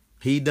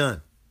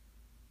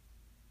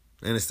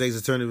 And the state's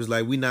attorney was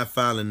like, we not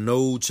filing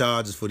no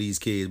charges for these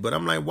kids. But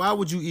I'm like, why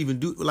would you even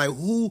do,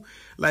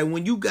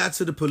 when you got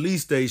to the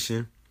police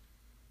station,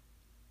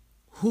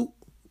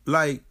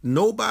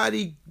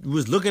 nobody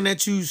was looking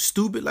at you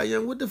stupid, like,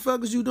 young, what the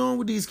fuck is you doing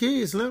with these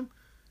kids, Slim?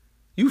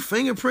 You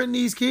fingerprinting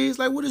these kids?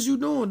 Like, what is you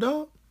doing,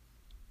 dog?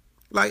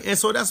 Like, and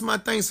so that's my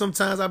thing.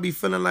 Sometimes I be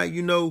feeling like,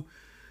 in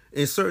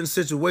certain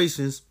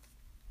situations,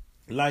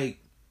 like,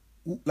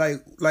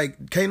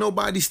 can't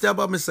nobody step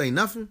up and say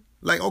nothing?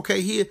 Like, okay,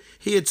 he a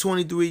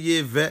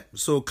 23-year vet,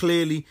 so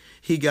clearly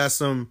he got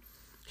some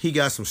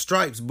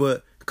stripes,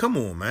 but come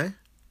on, man.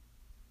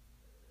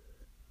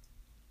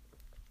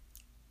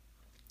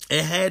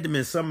 It had to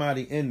be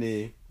somebody in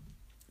there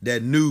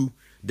that knew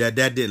that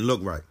didn't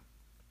look right.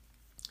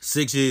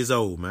 6 years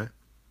old, man.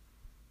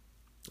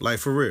 Like,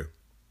 for real.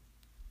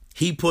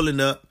 He pulling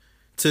up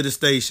to the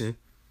station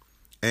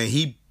and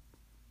he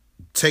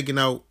taking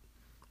out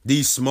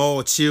these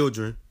small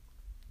children.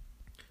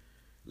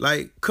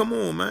 Like, come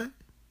on, man.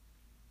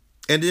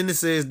 And then it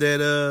says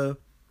that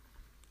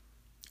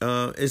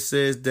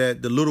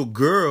the little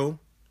girl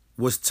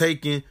was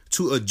taken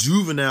to a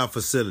juvenile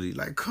facility.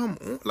 Like, come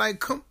on,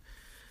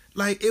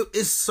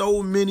 it's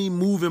so many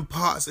moving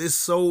parts. It's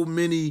so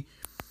many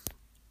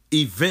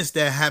events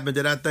that happened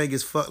that I think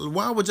is fuck.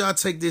 Why would y'all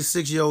take this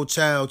 6-year-old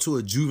child to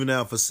a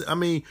juvenile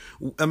facility?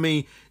 I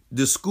mean,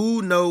 the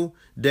school know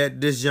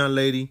that this young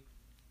lady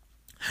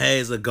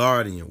has a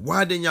guardian.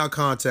 Why didn't y'all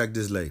contact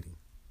this lady?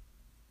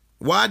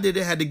 Why did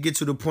it have to get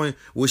to the point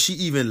where she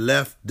even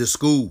left the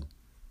school?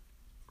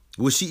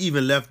 Where she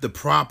even left the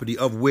property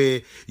of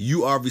where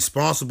you are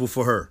responsible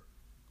for her?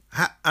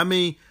 How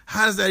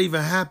does that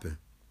even happen?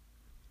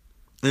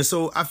 And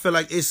so I feel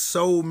like it's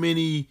so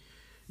many,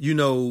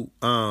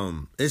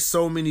 it's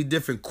so many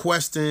different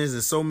questions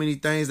and so many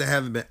things that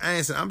haven't been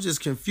answered. I'm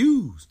just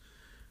confused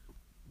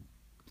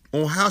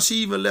on how she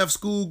even left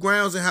school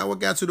grounds and how it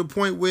got to the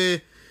point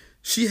where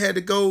she had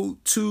to go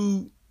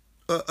to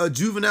a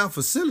juvenile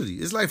facility.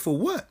 It's like, for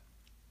what?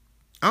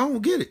 I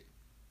don't get it.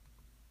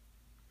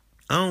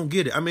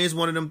 I mean, it's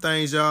one of them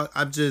things, y'all.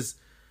 I'm just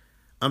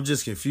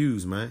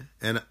confused, man.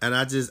 And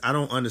I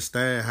don't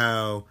understand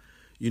how,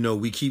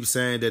 we keep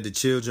saying that the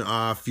children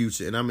are our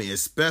future. And I mean,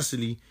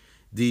 especially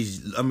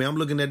I'm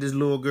looking at this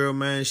little girl,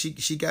 man.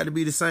 She got to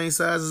be the same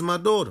size as my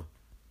daughter.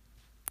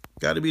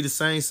 Got to be the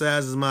same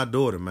size as my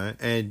daughter, man.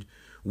 And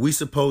we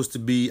supposed to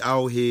be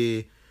out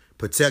here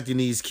protecting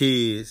these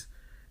kids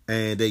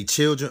and they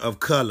children of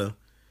color.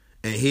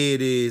 And here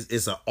it is,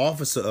 it's an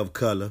officer of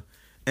color.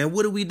 And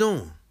what are we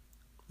doing?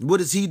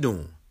 What is he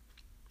doing?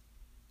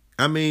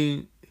 I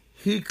mean,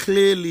 he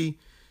clearly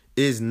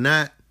is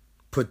not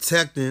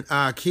protecting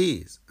our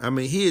kids. I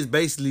mean, he is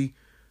basically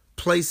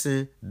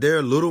placing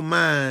their little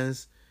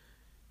minds,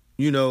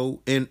 in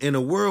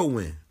a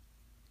whirlwind.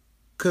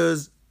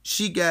 Because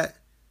she got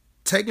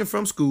taken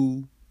from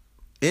school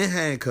in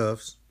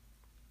handcuffs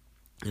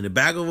in the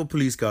back of a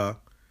police car,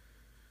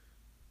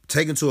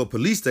 taken to a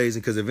police station.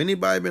 Because if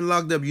anybody been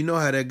locked up, you know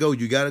how that go.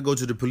 You got to go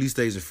to the police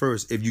station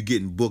first if you're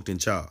getting booked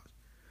and charged.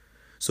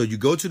 So you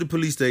go to the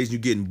police station, you're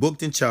getting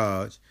booked and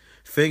charged,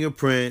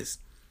 fingerprints,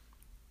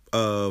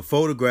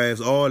 photographs,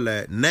 all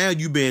that. Now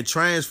you being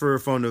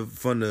transferred from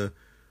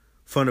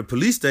the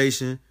police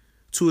station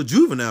to a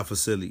juvenile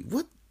facility.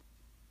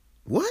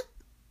 What?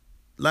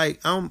 Like,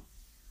 I'm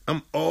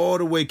all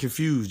the way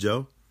confused,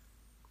 yo.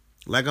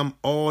 Like, I'm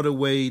all the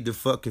way the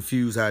fuck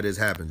confused how this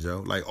happened, yo.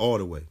 Like, all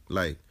the way.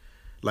 Like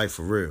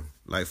for real.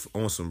 Like,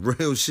 on some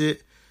real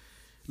shit.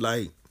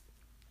 Like,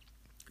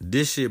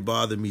 this shit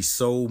bothered me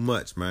so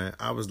much, man.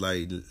 I was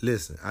like,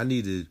 listen, I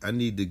need to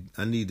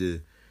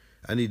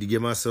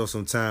give myself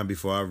some time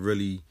before I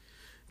really,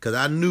 because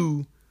I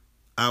knew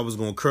I was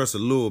gonna curse a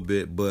little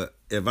bit, but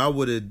if I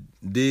would have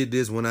did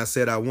this when I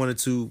said I wanted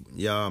to,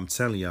 y'all, I'm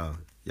telling y'all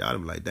be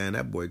like, damn,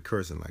 that boy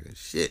cursing like a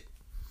shit.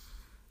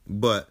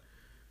 But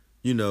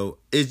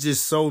it's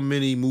just so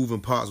many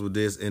moving parts with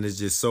this, and it's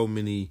just so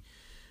many,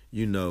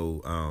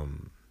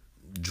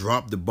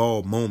 drop the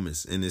ball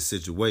moments in this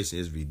situation.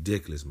 Is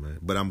ridiculous, man.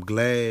 But I'm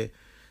glad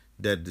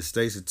that the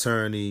state's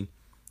attorney,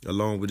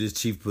 along with his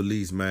chief of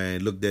police,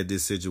 man, looked at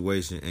this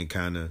situation and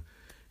kind of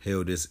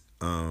held this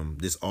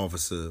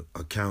officer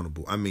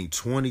accountable. I mean,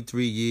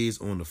 23 years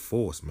on the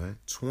force, man.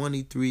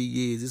 23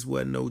 years. This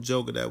wasn't no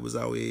joker that was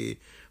out here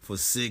for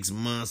 6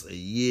 months, a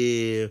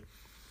year,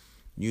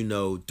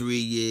 3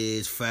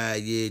 years,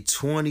 5 years,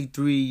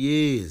 23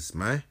 years,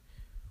 man.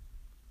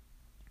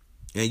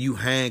 And you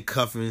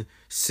handcuffing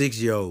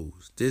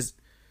 6-year-olds. This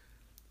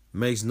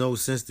makes no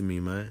sense to me,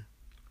 man.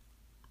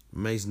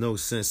 Makes no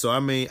sense. So, I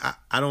mean,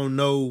 I don't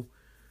know,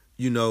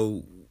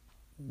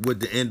 what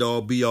the end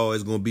all be all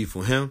is going to be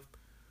for him.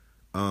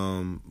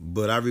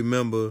 But I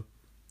remember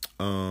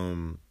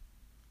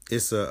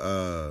it's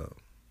a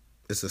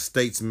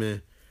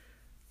statesman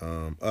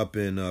up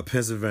in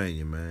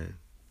Pennsylvania, man.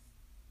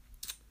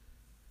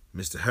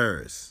 Mr.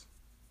 Harris.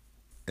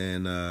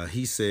 And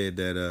he said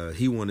that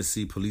he want to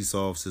see police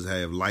officers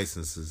have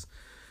licenses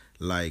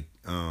like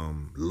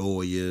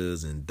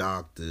lawyers and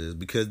doctors,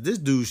 because this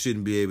dude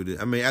shouldn't be able to.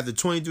 I mean, after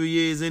 23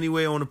 years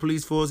anyway on the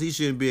police force, he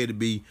shouldn't be able to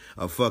be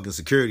a fucking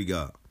security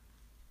guard.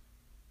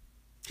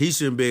 He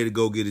shouldn't be able to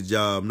go get a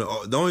job.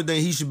 No, the only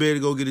thing he should be able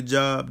to go get a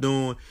job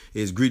doing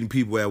is greeting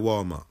people at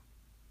Walmart.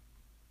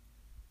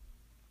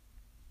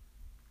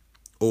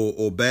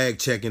 Or bag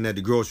checking at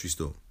the grocery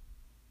store.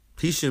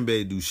 He shouldn't be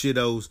able to do shit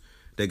else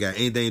that got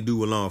anything to do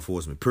with law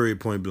enforcement,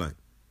 period, point blank.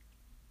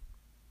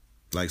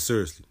 Like,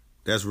 seriously.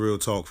 That's real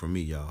talk from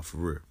me, y'all, for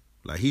real.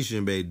 Like, he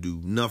shouldn't be able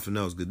to do nothing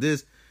else,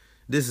 because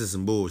this is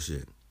some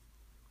bullshit.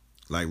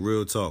 Like,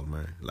 real talk,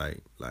 man.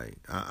 Like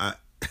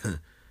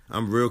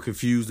I'm real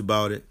confused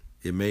about it.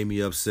 It made me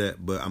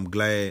upset, but I'm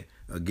glad,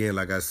 again,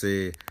 like I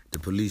said, the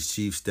police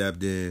chief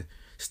stepped in,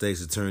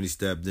 state's attorney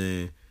stepped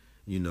in,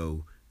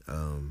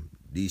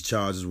 these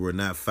charges were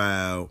not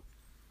filed.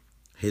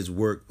 His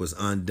work was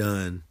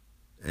undone,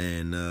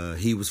 and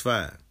he was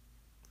fired.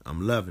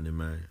 I'm loving it,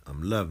 man.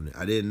 I'm loving it.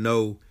 I didn't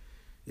know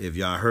if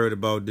y'all heard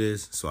about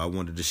this, so I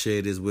wanted to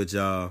share this with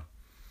y'all.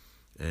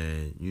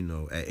 And,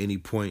 at any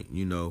point,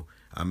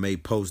 I may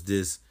post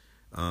this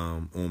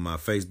on my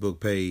Facebook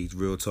page,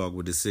 Real Talk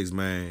with the 6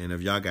 Man. And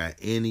if y'all got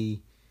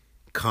any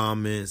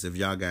comments, if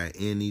y'all got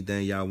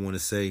anything y'all want to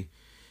say,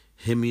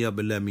 hit me up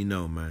and let me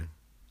know, man.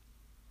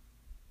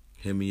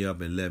 hit me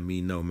up and let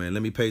me know, man.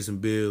 Let me pay some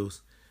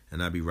bills,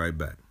 and I'll be right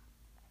back.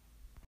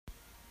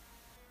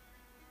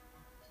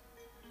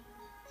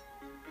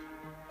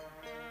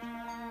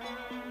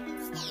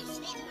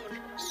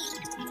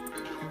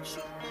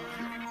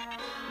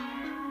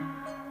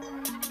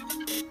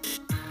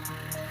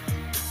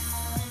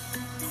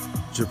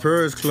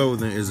 Japer's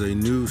Clothing is a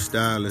new,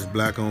 stylish,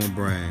 black-owned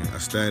brand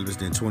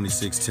established in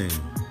 2016.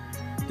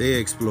 They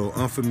explore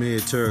unfamiliar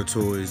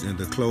territories in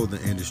the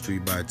clothing industry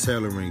by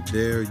tailoring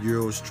their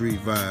Euro Street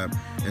vibe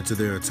into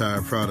their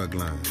entire product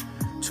line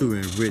to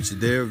enrich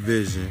their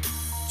vision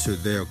to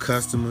their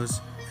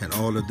customers and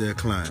all of their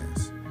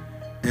clients.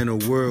 In a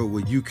world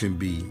where you can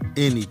be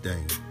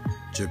anything,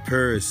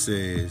 Japer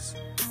says,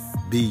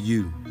 be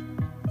you,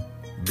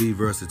 be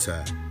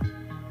versatile.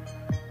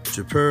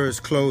 Japer's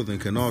Clothing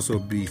can also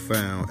be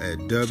found at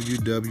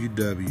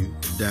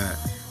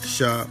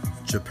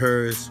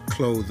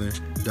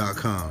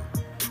www.shopjapersclothing.com,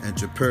 and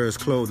Japer's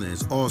Clothing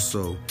is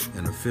also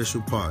an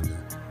official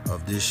partner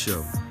of this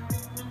show,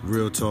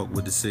 Real Talk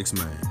with the Six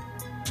Man.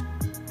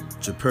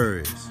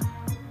 Japer's,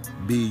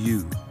 be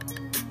you,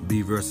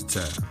 be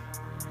versatile.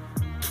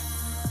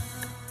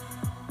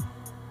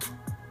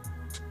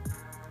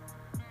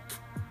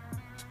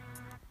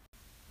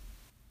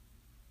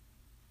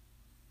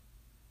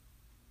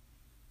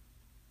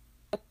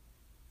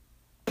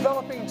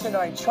 Developing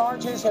tonight,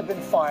 charges have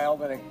been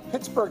filed in a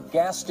Pittsburgh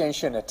gas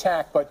station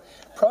attack, but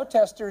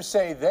protesters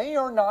say they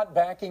are not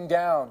backing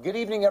down. Good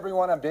evening,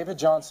 everyone. I'm David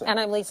Johnson. And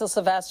I'm Lisa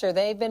Sylvester.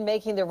 They've been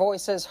making their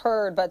voices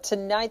heard, but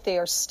tonight they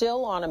are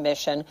still on a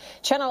mission.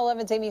 Channel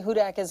 11's Amy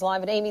Hudak is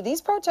live. And Amy, these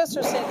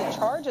protesters say the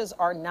charges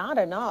are not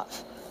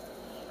enough.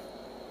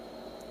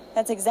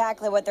 That's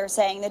exactly what they're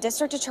saying. The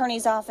district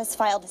attorney's office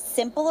filed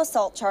simple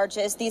assault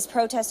charges. These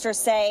protesters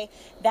say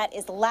that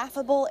is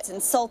laughable, it's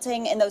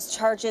insulting, and those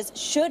charges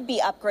should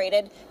be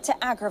upgraded to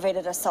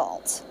aggravated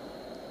assault.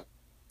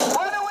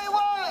 What do we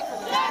want?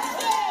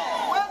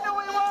 Justice! When do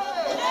we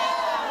want it?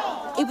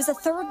 Now! It was a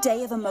third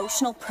day of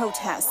emotional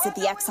protests at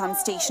the Exxon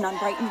station on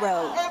Brighton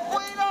Road. If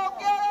we don't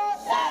get it,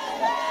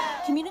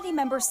 Community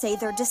members say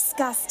they're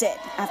disgusted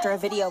after a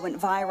video went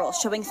viral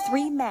showing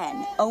 3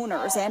 men,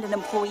 owners and an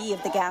employee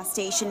of the gas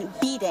station,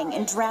 beating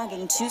and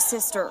dragging 2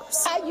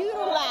 sisters. I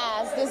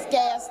utilized this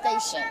gas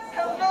station,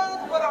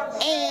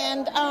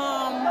 and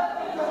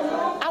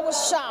I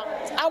was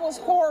shocked. I was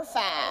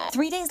horrified.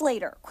 3 days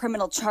later,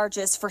 criminal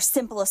charges for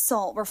simple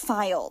assault were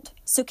filed.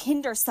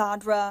 Sukhinder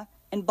Sadra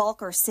and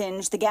Balkar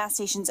Singh, the gas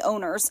station's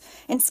owners,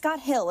 and Scott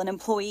Hill, an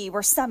employee,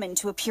 were summoned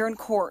to appear in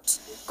court.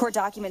 Court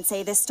documents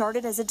say this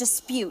started as a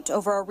dispute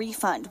over a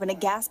refund when a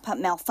gas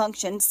pump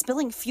malfunctioned,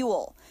 spilling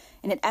fuel,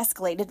 and it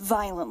escalated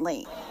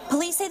violently.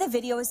 Police say the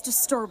video is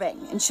disturbing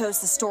and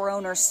shows the store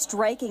owner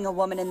striking a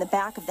woman in the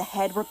back of the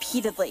head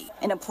repeatedly,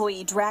 an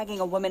employee dragging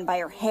a woman by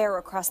her hair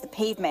across the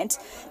pavement,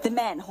 the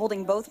men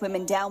holding both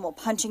women down while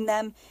punching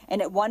them,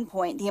 and at one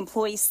point the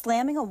employee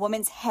slamming a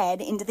woman's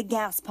head into the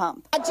gas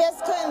pump. I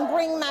just couldn't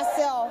bring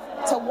myself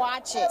to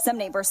watch it. Some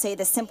neighbors say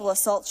the simple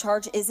assault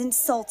charge is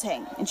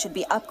insulting and should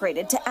be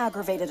upgraded to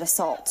aggravated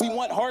assault. We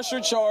want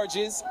harsher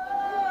charges.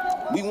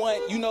 We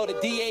want, the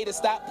DA to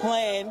stop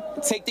playing,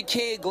 take the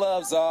kid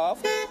gloves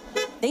off.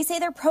 They say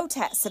their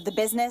protests of the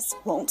business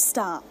won't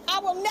stop. I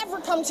will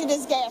never come to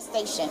this gas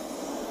station.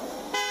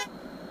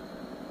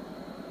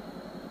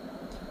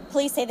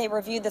 Police say they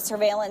reviewed the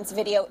surveillance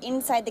video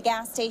inside the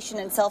gas station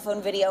and cell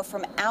phone video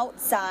from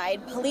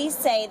outside. Police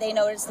say they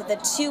noticed that the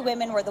 2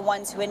 women were the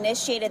ones who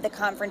initiated the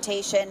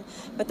confrontation,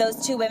 but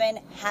those 2 women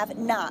have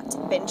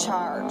not been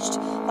charged.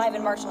 Live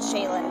in Marshall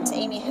Shayland,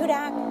 Amy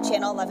Hudak,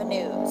 Channel 11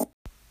 News.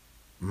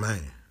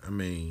 Man, I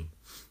mean,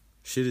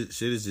 shit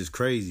is just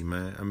crazy,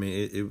 man. I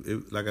mean,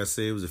 it like I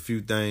said, it was a few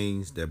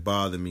things that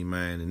bothered me,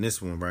 man, and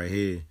this one right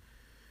here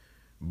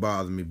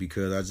bothered me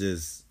because I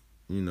just,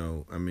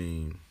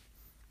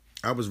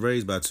 I was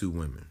raised by 2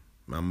 women,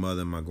 my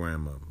mother and my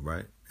grandmother,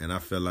 right? And I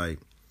feel like,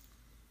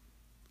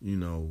 any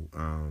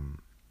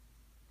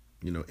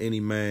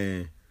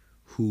man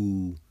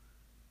who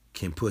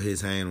can put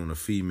his hand on a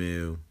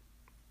female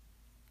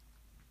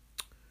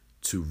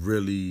to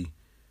really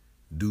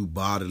do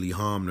bodily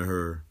harm to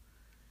her,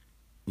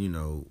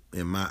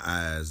 in my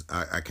eyes,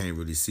 I can't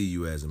really see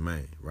you as a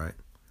man, right?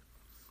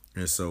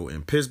 And so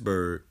in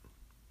Pittsburgh,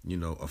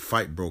 a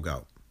fight broke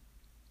out.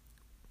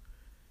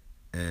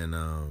 And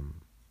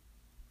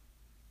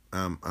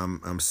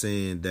I'm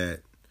saying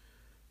that,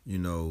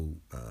 2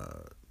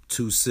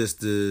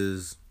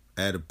 sisters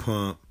at a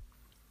pump,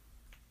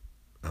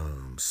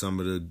 some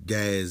of the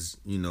gas,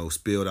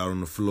 spilled out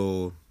on the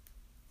floor,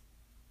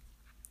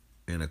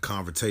 and a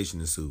confrontation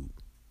ensued.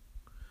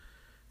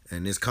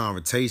 And this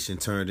confrontation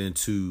turned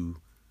into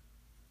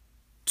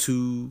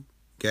 2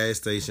 gas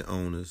station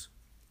owners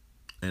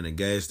and a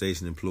gas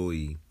station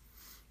employee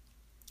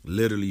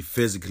literally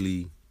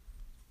physically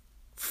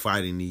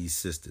fighting these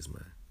sisters,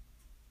 man.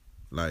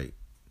 Like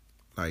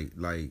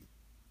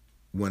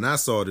when I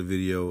saw the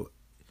video,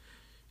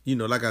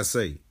 like I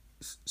say,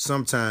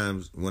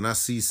 sometimes when I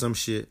see some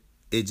shit,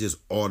 it just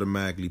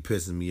automatically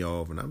pisses me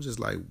off. And I'm just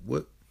like,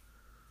 what?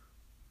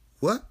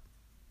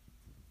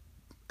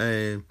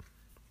 And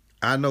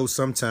I know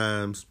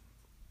sometimes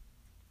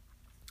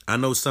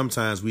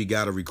we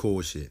gotta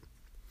record shit.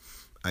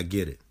 I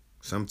get it.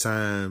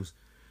 Sometimes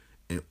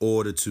in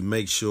order to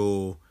make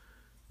sure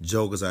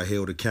jokers are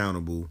held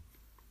accountable,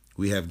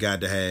 we have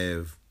got to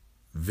have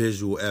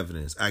visual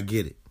evidence. I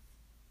get it.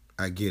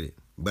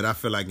 But I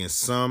feel like in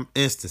some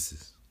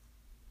instances,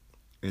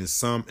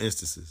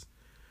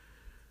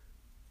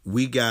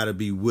 we gotta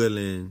be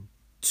willing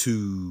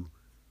to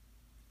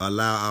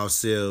allow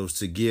ourselves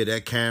to give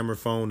that camera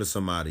phone to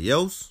somebody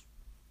else,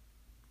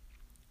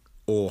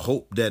 or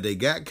hope that they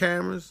got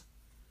cameras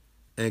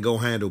and go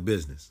handle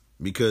business.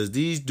 Because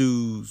these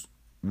dudes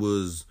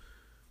was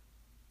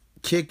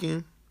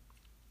kicking,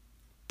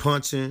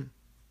 punching,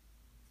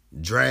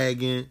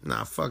 dragging.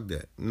 Nah, fuck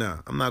that. Nah,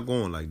 I'm not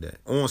going like that.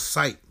 On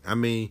sight. I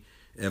mean,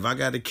 if I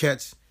got to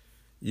catch,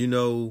 a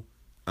little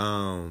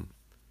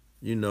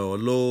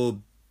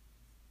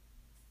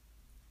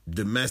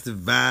domestic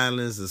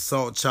violence,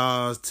 assault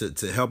charge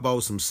to help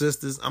out some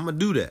sisters, I'm going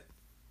to do that.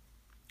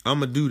 I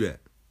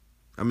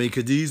mean,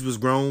 because these was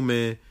grown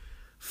men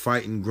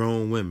fighting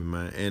grown women,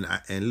 man.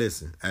 And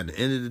listen, at the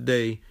end of the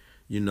day,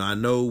 I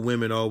know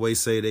women always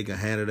say they can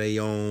handle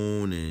their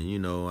own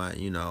and,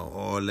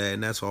 all that.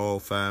 And that's all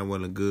fine,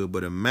 well and good.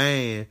 But a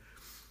man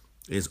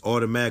is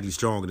automatically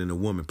stronger than a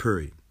woman,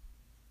 period.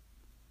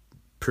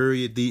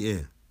 Period, the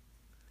end.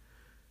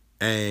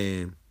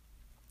 And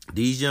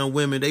these young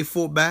women, they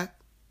fought back,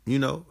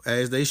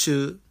 as they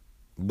should.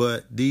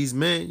 But these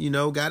men,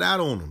 got out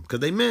on them because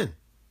they men.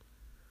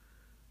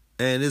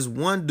 And there's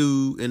one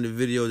dude in the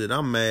video that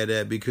I'm mad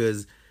at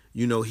because,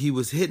 he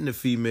was hitting the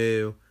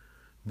female,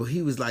 but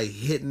he was like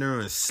hitting her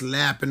and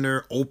slapping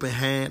her open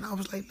hand. I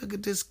was like, look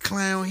at this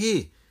clown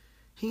here.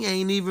 He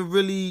ain't even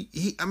really,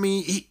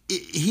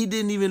 he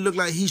didn't even look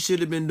like he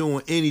should have been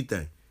doing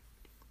anything.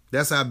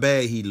 That's how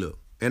bad he looked.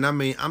 And I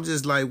mean, I'm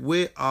just like,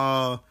 where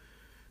are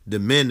the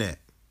men at?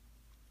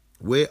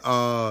 Where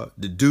are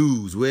the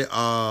dudes? Where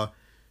are,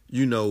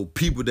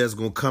 people that's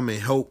going to come and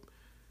help,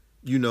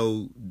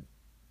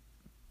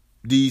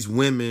 these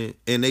women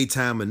in their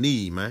time of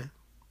need, man?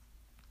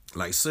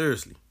 Like,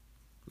 seriously.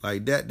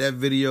 Like that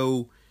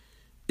video,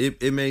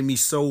 it made me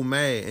so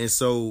mad. And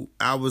so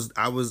I was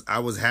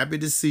happy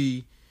to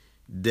see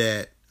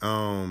that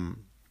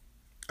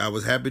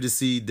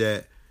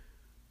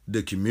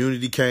the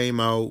community came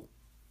out.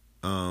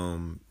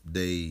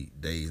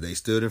 They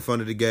stood in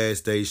front of the gas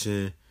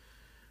station.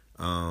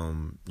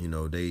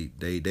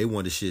 They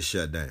wanted shit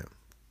shut down.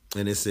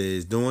 And it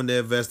says, during the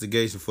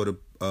investigation for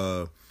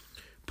the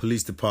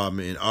police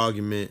department, an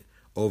argument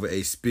over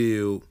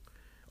spilled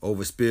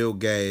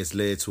gas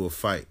led to a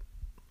fight.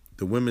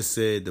 The women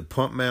said the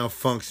pump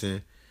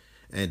malfunctioned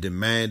and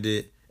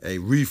demanded a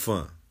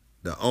refund.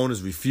 The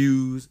owners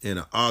refused, and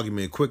the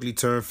argument quickly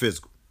turned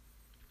physical.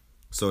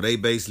 So they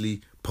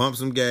basically pumped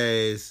some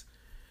gas,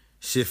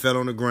 shit fell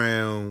on the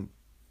ground,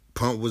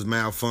 pump was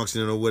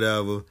malfunctioning or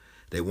whatever.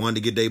 They wanted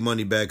to get their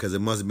money back because it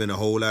must have been a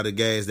whole lot of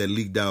gas that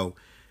leaked out,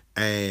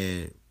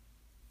 and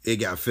it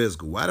got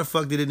physical. Why the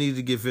fuck did it need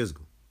to get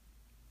physical?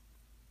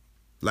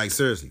 Like,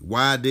 seriously,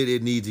 why did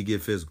it need to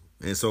get physical?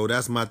 And so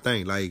that's my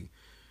thing. Like,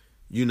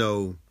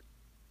 it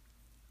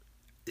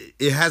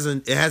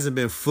hasn't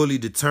been fully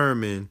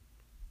determined,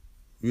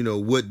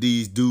 what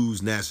these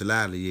dudes'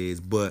 nationality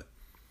is. But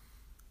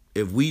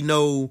if we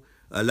know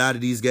a lot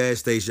of these gas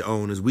station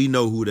owners, we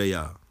know who they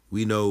are.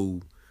 We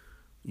know,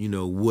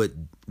 what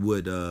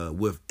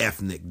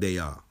ethnic they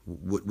are,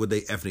 what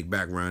they ethnic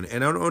background.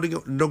 And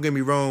don't get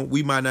me wrong,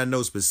 we might not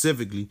know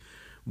specifically,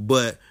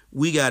 but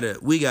we got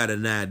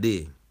an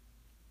idea.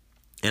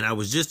 And I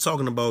was just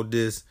talking about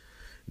this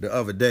the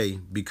other day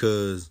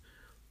because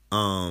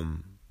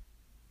on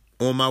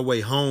my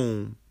way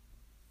home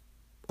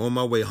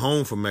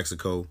from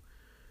Mexico,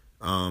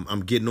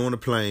 I'm getting on a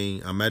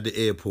plane. I'm at the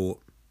airport,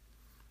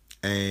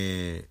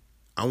 and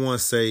I want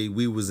to say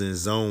we was in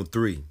Zone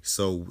 3.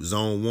 So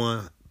Zone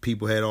 1,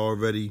 people had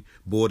already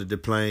boarded the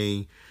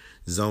plane.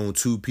 Zone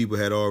 2, people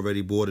had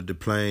already boarded the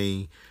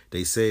plane.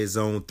 They said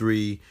Zone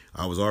 3.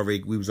 We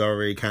was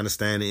already kind of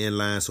standing in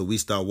line, so we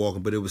start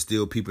walking, but it was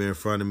still people in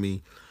front of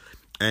me.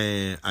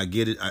 And I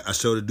get it. I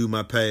showed the dude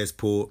my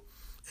passport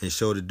and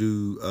showed the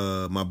dude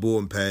my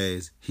boarding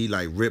pass. He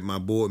like ripped my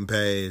boarding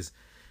pass,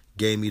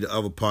 gave me the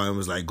other part and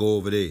was like, go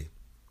over there.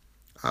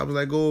 I was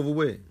like, go over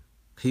where?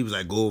 He was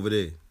like, go over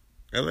there.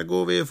 I was like,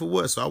 go over here for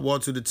what? So I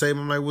walked to the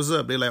table. I'm like, what's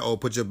up? They like, oh,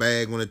 put your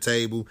bag on the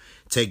table,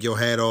 take your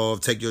hat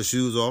off, take your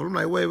shoes off. I'm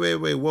like, wait,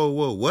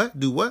 whoa, what?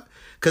 Do what?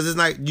 Because it's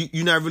like,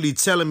 you're not really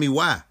telling me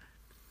why.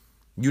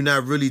 You're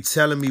not really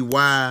telling me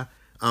why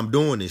I'm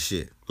doing this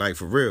shit. Like,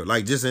 for real.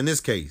 Like, just in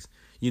this case,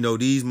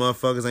 these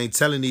motherfuckers ain't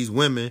telling these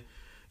women,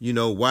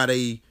 why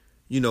they,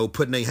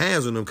 putting their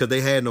hands on them because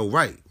they had no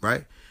right,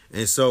 right?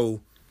 And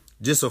so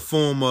just a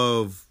form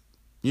of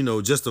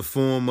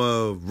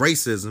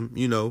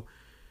racism,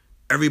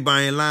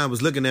 everybody in line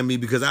was looking at me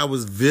because I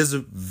was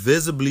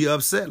visibly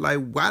upset. Like,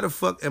 why the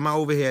fuck am I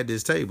over here at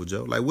this table,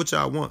 Joe? Like, what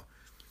y'all want?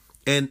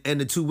 And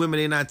the two women,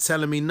 they not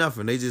telling me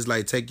nothing. They just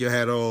like, take your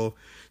hat off,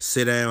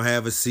 sit down,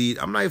 have a seat.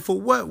 I'm like, for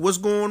what? What's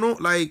going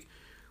on? Like,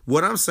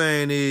 what I'm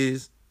saying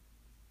is,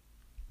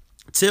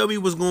 tell me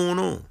what's going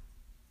on.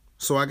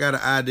 So I got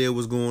an idea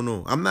what's going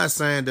on. I'm not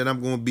saying that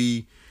I'm going to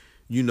be,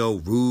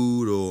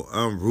 rude or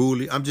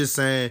unruly. I'm just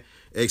saying,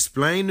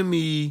 explain to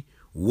me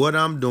what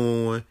I'm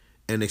doing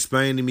and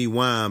explain to me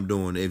why I'm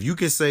doing it. If you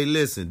can say,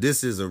 listen,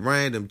 this is a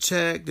random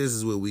check, this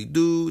is what we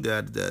do,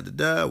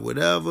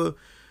 whatever,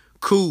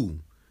 cool.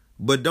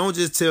 But don't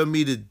just tell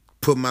me to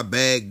put my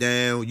bag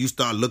down, you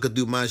start looking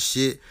through my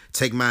shit,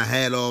 take my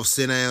hat off,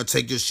 sit down,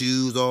 take your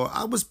shoes off.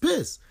 I was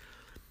pissed.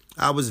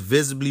 I was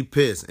visibly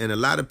pissed. And a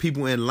lot of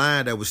people in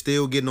line that was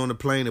still getting on the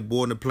plane and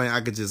boarding the plane,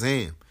 I could just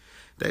hear them.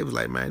 They was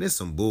like, man, this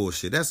some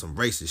bullshit. That's some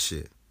racist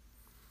shit.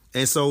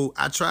 And so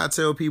I try to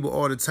tell people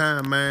all the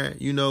time, man,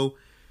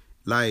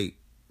 like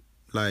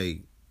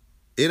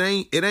it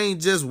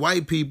ain't just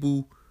white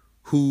people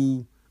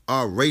who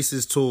are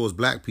racist towards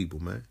black people,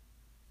 man.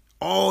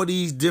 All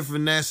these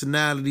different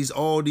nationalities,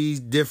 all these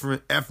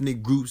different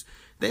ethnic groups,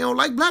 they don't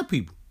like black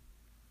people.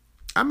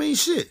 I mean,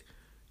 shit.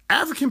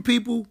 African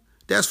people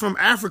that's from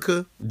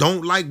Africa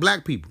don't like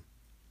black people.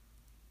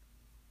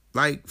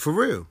 Like, for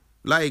real.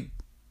 Like,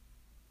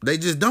 they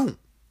just don't.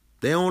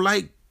 They don't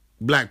like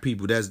black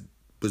people that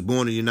was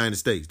born in the United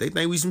States. They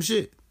think we some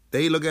shit.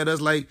 They look at us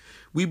like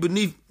we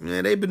beneath,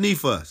 man, they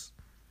beneath us.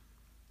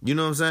 You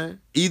know what I'm saying?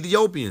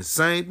 Ethiopians,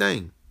 same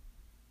thing.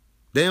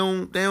 They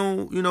don't,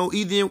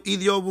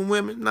 Ethiopian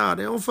women, nah,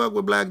 they don't fuck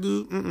with black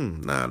dudes.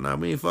 Nah,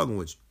 we ain't fucking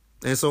with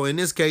you. And so in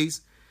this case,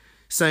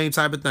 same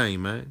type of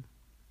thing, man.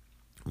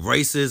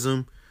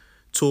 Racism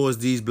towards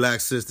these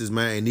black sisters,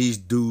 man, and these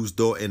dudes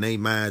thought in their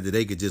mind that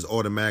they could just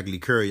automatically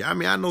carry. I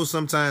mean, I know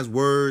sometimes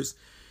words,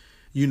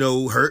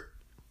 hurt,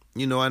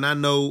 and I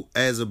know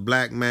as a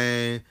black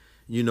man,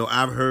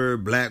 I've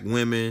heard black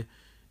women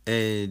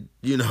and,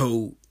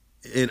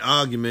 in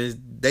arguments,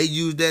 they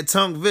use that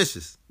tongue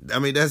vicious. I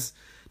mean, that's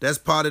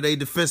part of their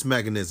defense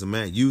mechanism,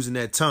 man, using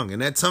that tongue.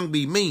 And that tongue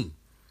be mean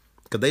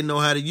because they know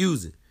how to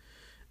use it.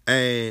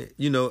 And,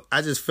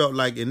 I just felt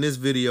like in this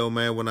video,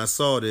 man, when I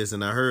saw this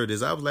and I heard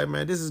this, I was like,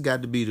 man, this has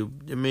got to be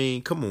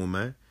come on,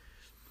 man.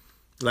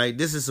 Like,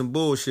 this is some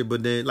bullshit.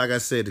 But then, like I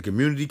said, the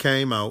community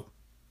came out.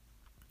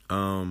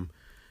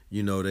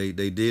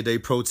 They did they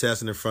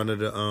protesting in front of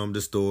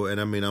the store. And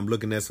I mean, I'm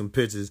looking at some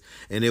pictures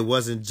and it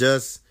wasn't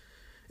just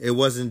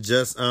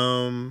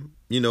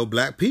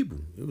black people.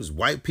 It was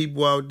white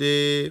people out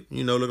there,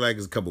 looked like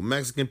there's a couple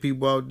Mexican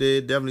people out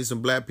there, definitely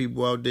some black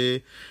people out there.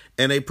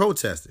 And they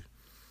protested.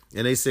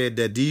 And they said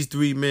that these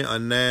 3 men are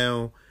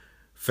now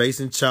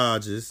facing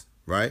charges,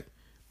 right?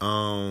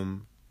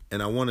 And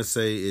I want to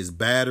say it's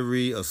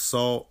battery,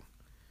 assault.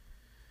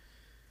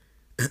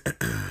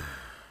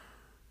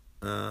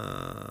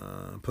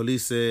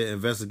 Police said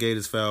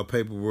investigators filed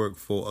paperwork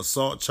for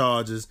assault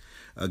charges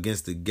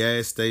against the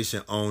gas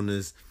station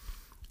owners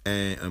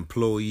and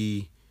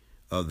employee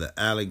of the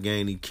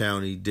Allegheny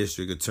County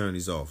District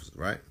Attorney's Office,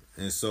 right?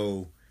 And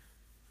so,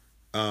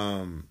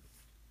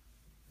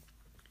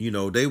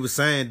 they were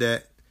saying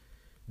that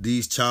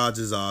these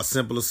charges are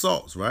simple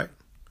assaults, right?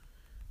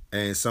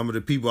 And some of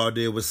the people out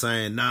there were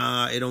saying,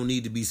 nah, it don't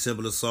need to be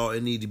simple assault.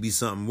 It need to be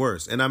something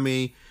worse. And I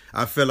mean,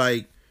 I feel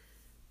like,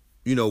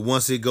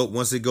 once it go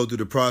through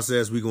the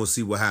process, we're gonna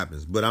see what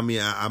happens. But I mean,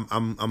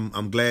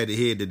 I'm glad to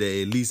hear that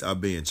they at least are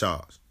being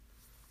charged.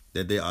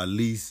 That they are at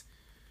least,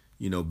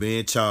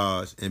 being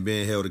charged and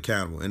being held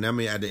accountable. And I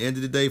mean, at the end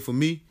of the day, for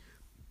me,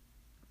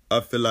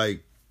 I feel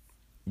like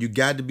you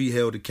got to be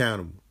held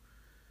accountable.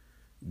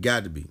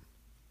 Got to be.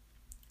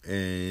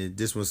 And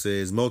this one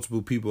says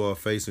multiple people are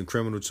facing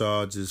criminal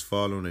charges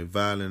following a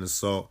violent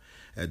assault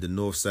at the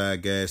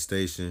Northside gas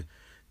station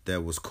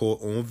that was caught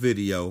on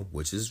video,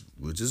 which is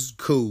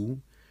cool,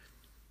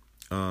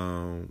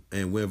 and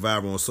went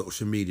viral on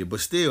social media.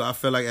 But still, I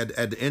feel like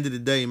at the end of the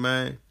day,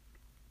 man,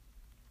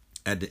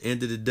 at the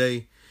end of the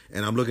day,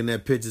 and I'm looking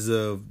at pictures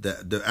of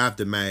the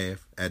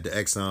aftermath at the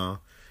Exxon,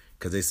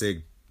 because they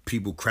said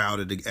people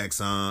crowded the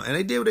Exxon, and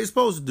they did what they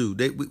supposed to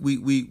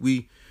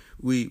do.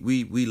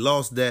 We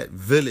lost that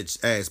village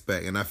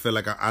aspect, and I feel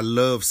like I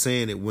love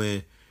saying it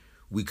when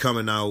we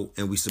coming out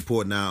and we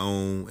supporting our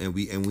own, and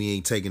we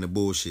ain't taking the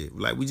bullshit.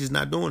 Like, we just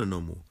not doing it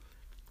no more.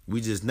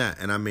 We just not.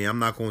 And I mean, I'm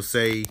not gonna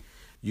say,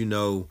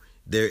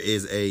 there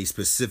is a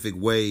specific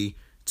way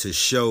to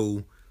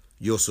show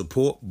your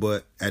support,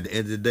 but at the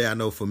end of the day, I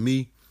know for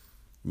me,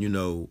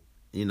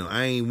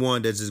 I ain't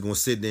one that's just gonna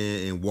sit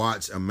there and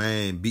watch a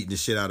man beating the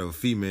shit out of a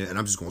female, and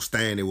I'm just gonna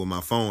stand there with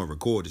my phone and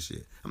record the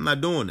shit. I'm not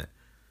doing that.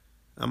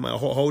 I'm gonna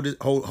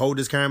hold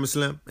this camera,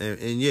 Slim,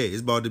 and yeah,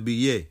 it's about to be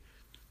yeah.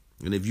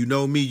 And if you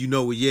know me, you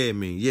know what yeah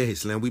means. Yeah,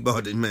 Slim, we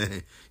about to,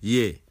 man,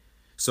 yeah.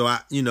 So I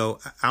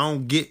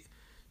don't get,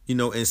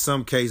 in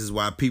some cases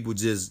why people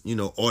just,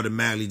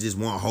 automatically just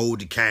want to hold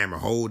the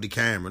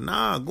camera.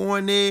 Nah, go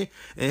in there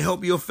and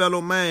help your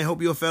fellow man,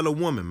 help your fellow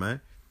woman,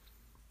 man.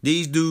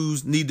 These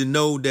dudes need to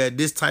know that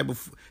this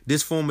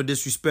form of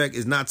disrespect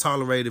is not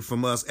tolerated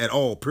from us at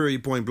all,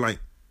 period, point blank.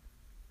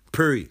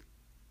 Period.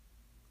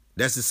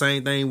 That's the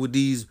same thing with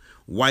these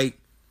white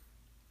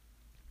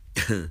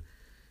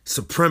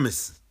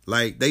supremacists.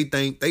 Like they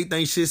think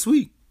shit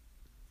sweet.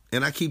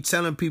 And I keep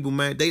telling people,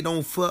 man, they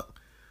don't fuck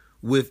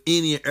with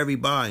any and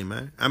everybody,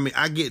 man. I mean,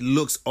 I get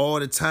looks all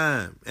the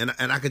time. And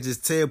I could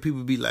just tell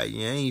people be like,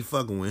 yeah, I ain't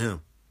fucking with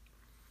him.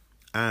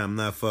 I am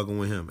not fucking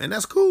with him. And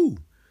that's cool.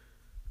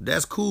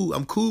 That's cool.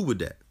 I'm cool with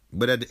that.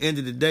 But at the end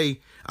of the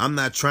day, I'm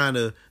not trying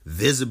to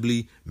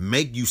visibly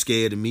make you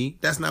scared of me.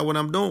 That's not what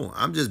I'm doing.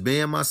 I'm just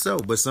being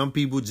myself. But some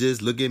people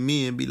just look at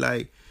me and be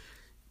like,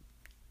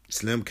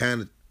 Slim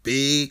kind of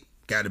big,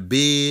 got a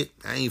beard.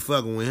 I ain't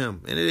fucking with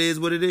him. And it is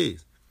what it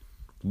is.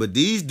 But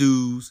these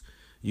dudes,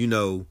 you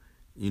know,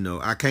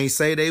 I can't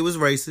say they was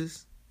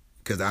racist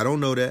because I don't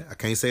know that. I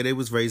can't say they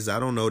was racist. I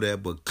don't know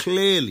that. But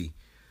clearly,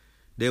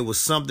 there was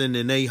something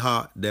in their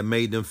heart that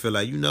made them feel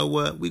like, you know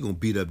what? We gonna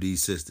beat up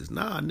these sisters.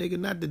 Nah, nigga,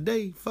 not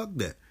today. Fuck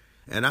that.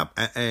 And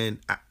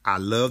I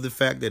love the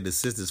fact that the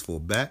sisters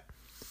fought back.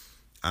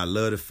 I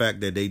love the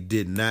fact that they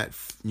did not,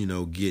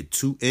 get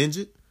too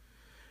injured.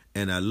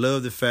 And I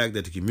love the fact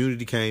that the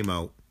community came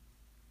out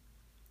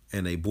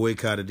and they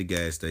boycotted the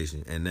gas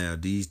station. And now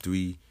these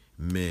 3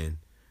 men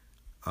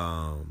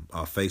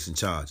are facing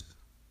charges.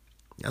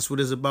 That's what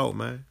it's about,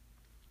 man.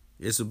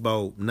 It's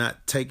about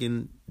not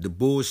taking the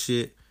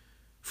bullshit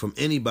from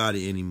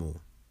anybody anymore.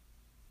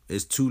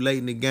 It's too late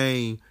in the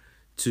game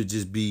to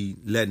just be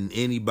letting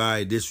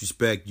anybody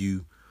disrespect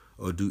you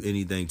or do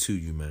anything to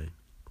you, man.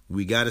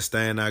 We got to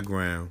stand our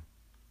ground.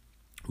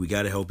 We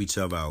got to help each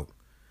other out.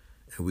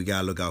 And we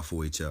got to look out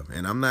for each other.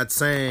 And I'm not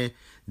saying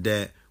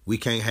that we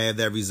can't have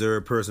that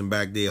reserved person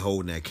back there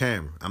holding that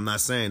camera. I'm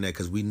not saying that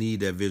because we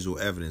need that visual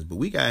evidence. But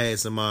we got to have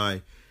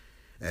somebody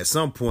at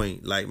some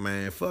point like,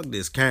 man, fuck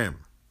this camera.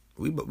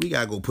 We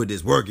got to go put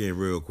this work in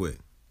real quick.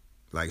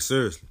 Like,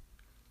 seriously.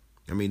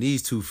 I mean,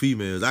 these 2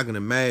 females, I can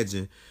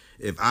imagine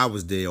if I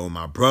was there or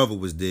my brother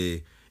was there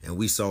and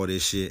we saw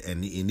this shit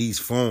and these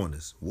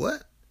foreigners.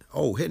 What?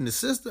 Oh, hitting the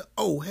sister?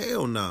 Oh,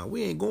 hell nah.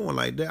 We ain't going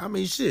like that. I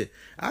mean, shit.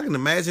 I can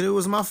imagine it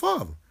was my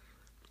father.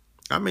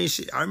 I mean,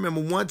 shit. I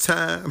remember one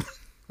time,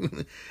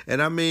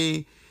 and I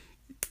mean,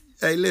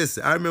 hey,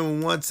 listen. I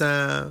remember one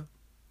time,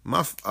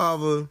 my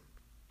father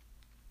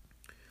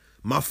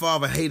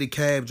hated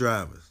cab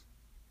drivers.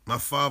 My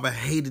father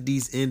hated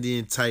these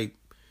Indian type,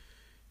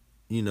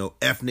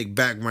 ethnic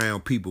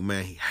background people,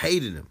 man. He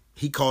hated them.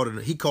 He called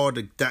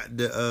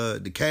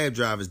the cab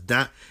drivers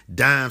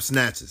dime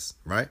snatchers,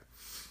 right?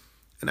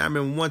 And I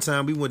remember one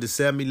time we went to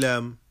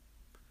 7-Eleven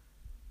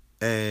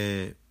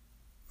and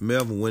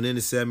Melvin went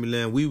into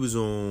 7-Eleven. We was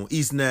on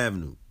Eastern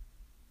Avenue,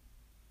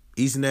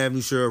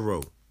 Sheriff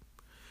Road.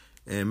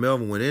 And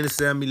Melvin went into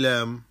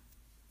 7-Eleven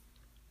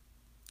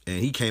and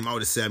he came out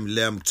of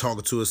 7-Eleven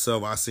talking to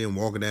himself. I see him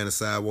walking down the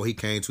sidewalk. He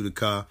came to the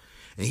car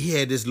and he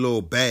had this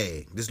little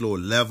bag, this little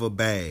leather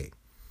bag.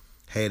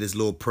 Had this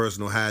little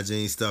personal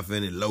hygiene stuff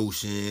in it,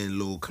 lotion,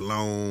 little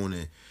cologne,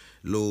 and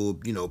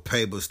little,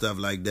 paper, stuff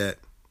like that.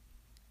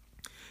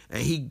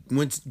 And he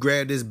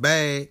grabbed this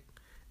bag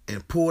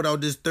and pulled out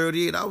this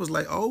 38. I was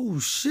like, oh,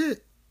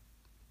 shit.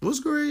 What's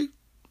great?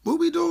 What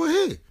we doing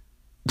here?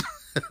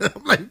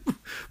 I'm like,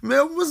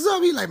 man, what's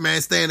up? He like,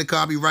 man, stay in the car.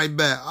 I'll be right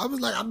back. I was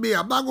like, I'm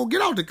not going to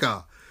get out the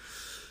car.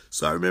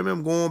 So I remember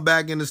him going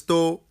back in the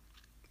store.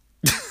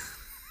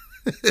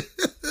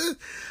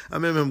 I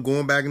remember him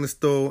going back in the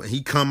store and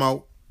he come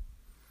out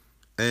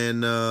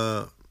and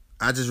I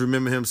just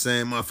remember him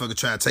saying, motherfucker,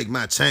 try to take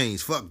my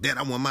change. Fuck that.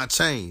 I want my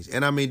change.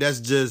 And I mean,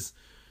 that's just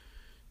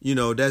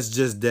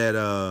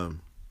that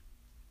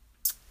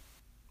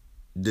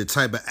the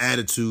type of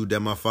attitude that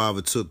my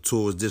father took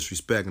towards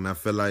disrespect. And I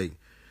feel like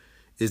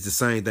it's the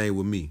same thing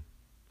with me.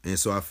 And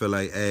so I feel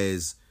like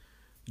as,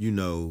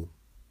 you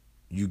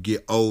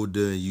get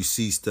older and you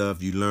see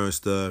stuff, you learn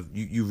stuff,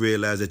 you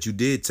realize that you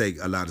did take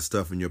a lot of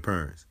stuff from your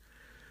parents.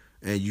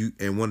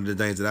 And one of the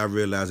things that I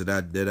realized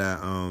that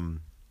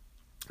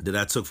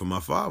I took from my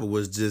father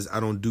was just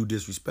I don't do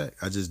disrespect.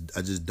 I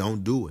just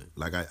don't do it.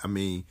 Like I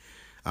mean,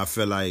 I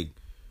feel like,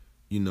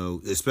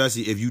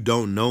 especially if you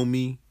don't know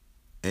me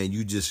and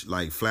you just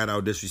like flat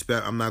out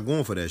disrespect, I'm not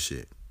going for that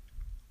shit.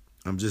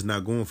 I'm just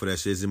not going for that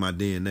shit. It's in my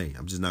DNA.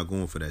 I'm just not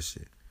going for that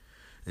shit.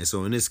 And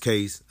so in this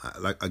case,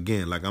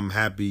 I'm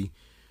happy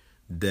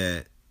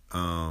that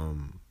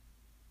that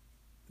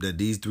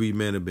these 3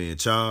 men are being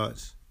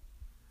charged.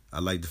 I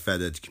like the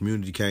fact that the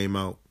community came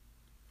out.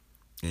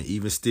 And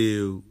even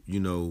still,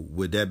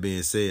 with that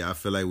being said, I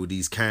feel like with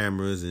these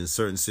cameras in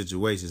certain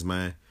situations,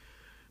 man,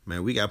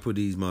 we got to put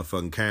these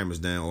motherfucking cameras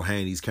down or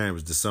hang these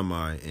cameras to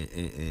somebody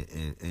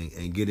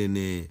and get in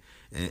there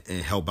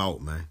and help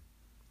out, man.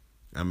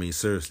 I mean,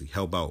 seriously,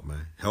 help out,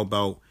 man. Help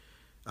out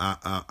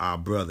our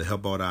brother.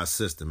 Help out our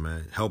sister,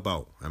 man. Help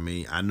out. I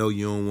mean, I know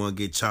you don't want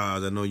to get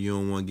charged. I know you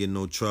don't want to get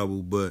no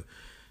trouble. But,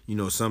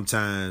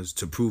 sometimes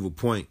to prove a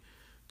point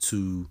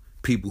to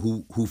people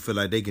who feel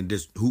like they can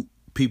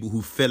people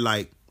who feel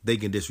like they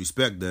can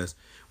disrespect us,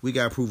 we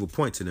got to prove a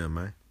point to them,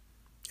 man.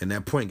 And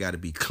that point got to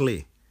be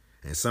clear.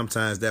 And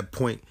sometimes that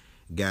point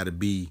got to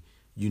be,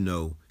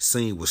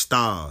 seen with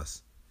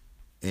stars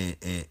and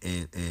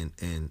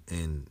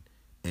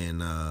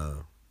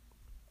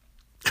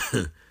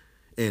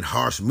and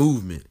harsh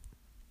movement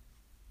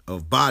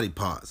of body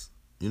parts.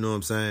 You know what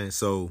I'm saying?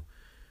 So,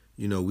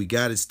 you know, we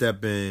got to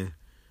step in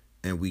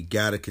and we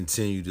got to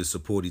continue to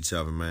support each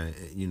other, man,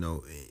 you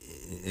know,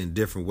 in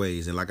different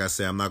ways. And like I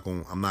said, I'm not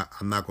going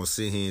to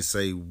sit here and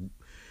say,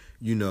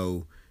 you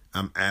know,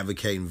 I'm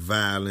advocating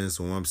violence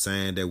or I'm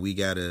saying that we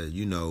got to,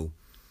 you know,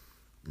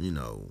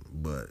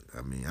 but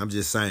I mean, I'm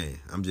just saying,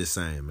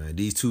 man,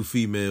 these two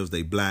females,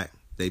 they black,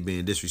 they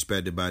being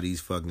disrespected by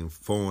these fucking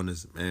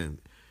foreigners, man.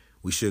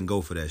 We shouldn't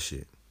go for that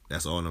shit.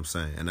 That's all I'm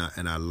saying. And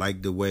I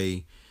like the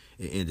way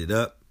it ended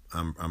up.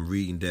 I'm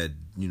reading that,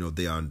 you know,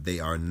 they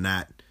are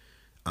not,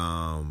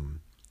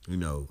 you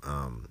know,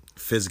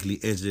 physically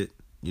injured,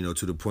 you know,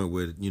 to the point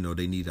where, you know,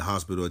 they need a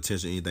hospital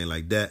attention, anything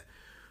like that.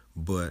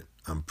 But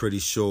I'm pretty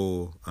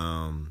sure,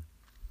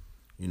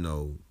 you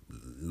know,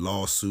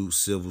 lawsuits,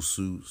 civil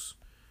suits,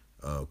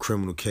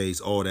 criminal case,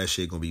 all that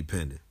shit gonna be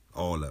pending,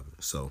 all of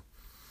it. So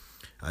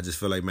I just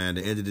feel like, man,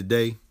 at the end of the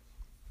day,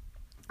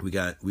 we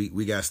got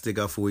to stick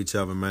up for each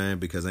other, man,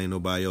 because ain't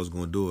nobody else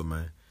gonna do it,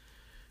 man.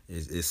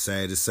 It's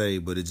sad to say,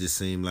 but it just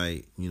seemed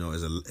like, you know,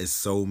 it's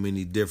so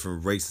many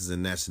different races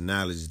and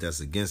nationalities that's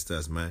against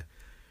us, man.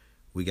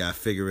 We gotta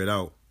figure it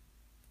out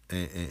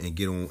and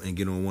get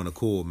on one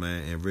accord,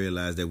 man, and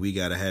realize that we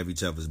gotta have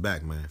each other's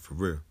back, man, for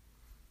real,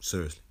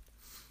 seriously.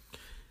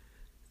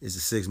 It's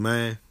the 6th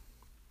Man.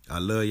 I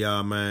love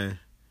y'all, man.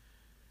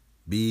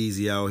 Be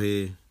easy out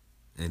here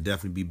and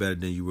definitely be better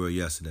than you were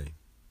yesterday.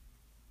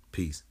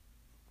 Peace.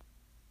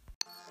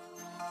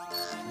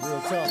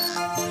 Real talk.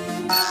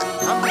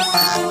 I'm the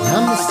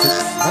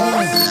 6th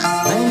man.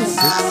 I'm the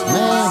 6th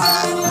man.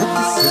 With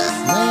the 6th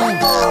man.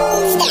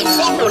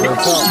 Real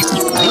talk.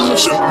 I'm the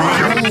 6th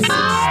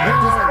man.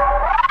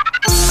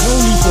 No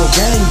need for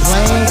game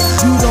plan.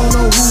 You don't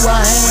know who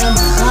I am.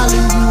 I'll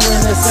leave you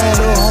in the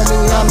saddle,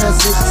 homie. I'm the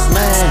 6th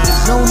man.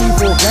 No need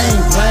for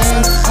game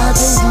plan. I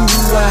told you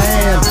who I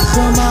am.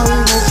 Come out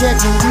here and check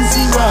me. You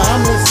see why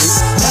I'm the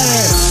 6th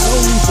man. No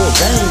need for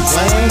game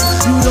plan.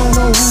 You don't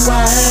know who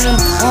I am.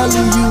 I'll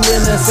leave you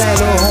in the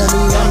saddle,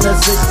 homie. I'm the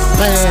 6th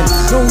man.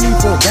 No need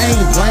for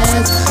game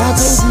plans. I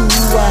told you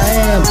who I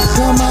am.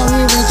 Come out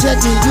here and check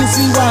me. You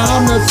see why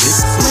I'm the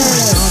 6th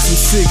man. I'm from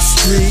 6th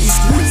Street.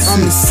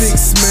 I'm the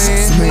 6th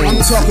man. I'm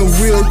talking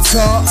real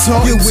talk.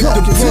 Get with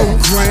the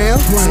program.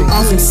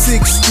 I'm from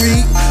 6th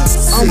Street.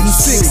 I'm from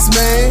 6th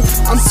man.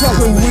 I'm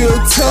talking real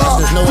talk.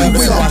 Get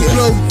with the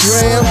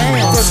program.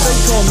 First they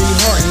call me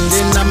Horton,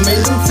 then I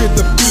made them feel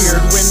the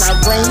beard when I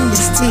rain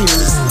these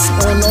tears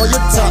on all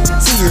your top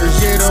tiers.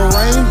 Yeah, the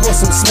rain for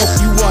some smoke.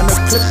 You want a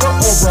clipper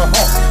or a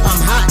hawk?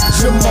 I'm hot,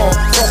 Jamal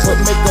Crawford,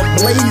 make a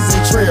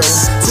blazing trail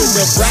to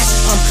the rack.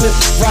 I'm Cliff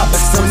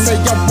Robinson. Say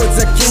I was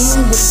a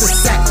king with the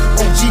sack.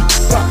 OG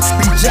Box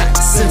B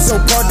Jackson. So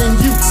pardon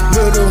you,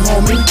 little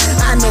homie.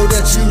 I know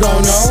that you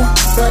don't know,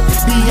 but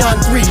beyond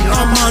 3,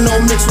 I'm on no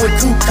mix with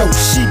Kuko.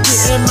 She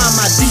getting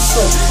Mama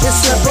Distro. It's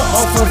never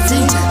off her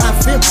feet. I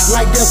feel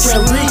like Del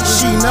Carey.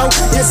 She know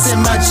it's in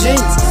my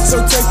jeans.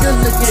 So take a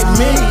look at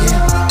me.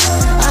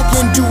 I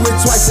can do it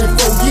twice in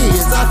 4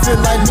 years. I feel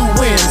like Lou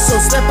Win. So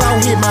step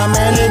out here, my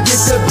man, and get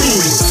the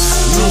beat.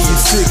 I'm from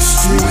 6th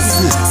Street.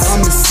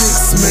 I'm the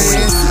 6th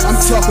man. I'm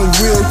talking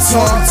real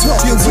talk.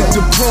 Get with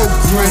the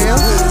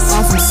program.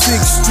 I'm from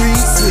 6th Street.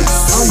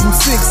 I'm from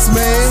 6th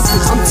man.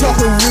 I'm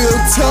talking real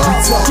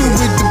talk. Get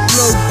with the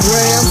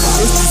program.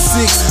 It's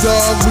the 6th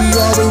dog. We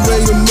all the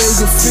way to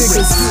major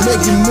figures.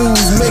 Making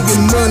moves,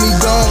 making money,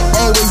 dog.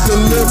 Always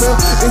deliver.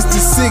 It's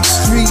the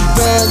 6th Street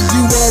dog.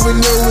 You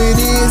already know it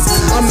is.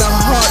 I'm the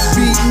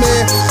heartbeat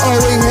man.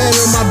 Always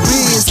handle my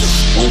biz.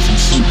 I'm from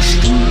 6th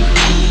Street.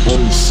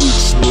 I'm the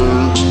 6th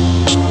man.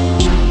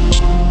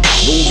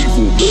 No need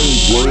for game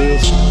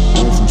plans.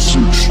 I'm from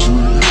 6th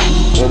Street.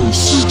 I'm the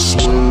 6th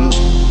man.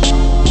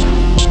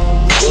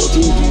 I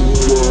told you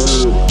who I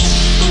am.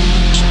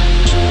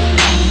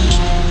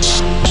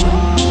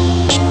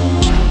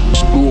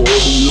 No,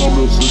 homie, I'm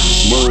the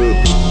 6th man.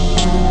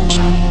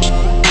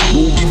 No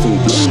need for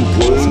game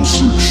plans. I'm from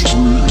 6th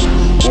Street.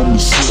 I'm the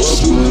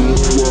 6th man.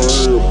 Who I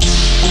am.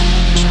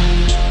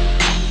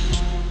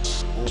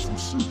 I'm from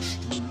 6th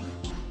Street.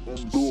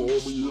 No,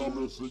 homie, I'm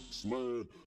the 6th man.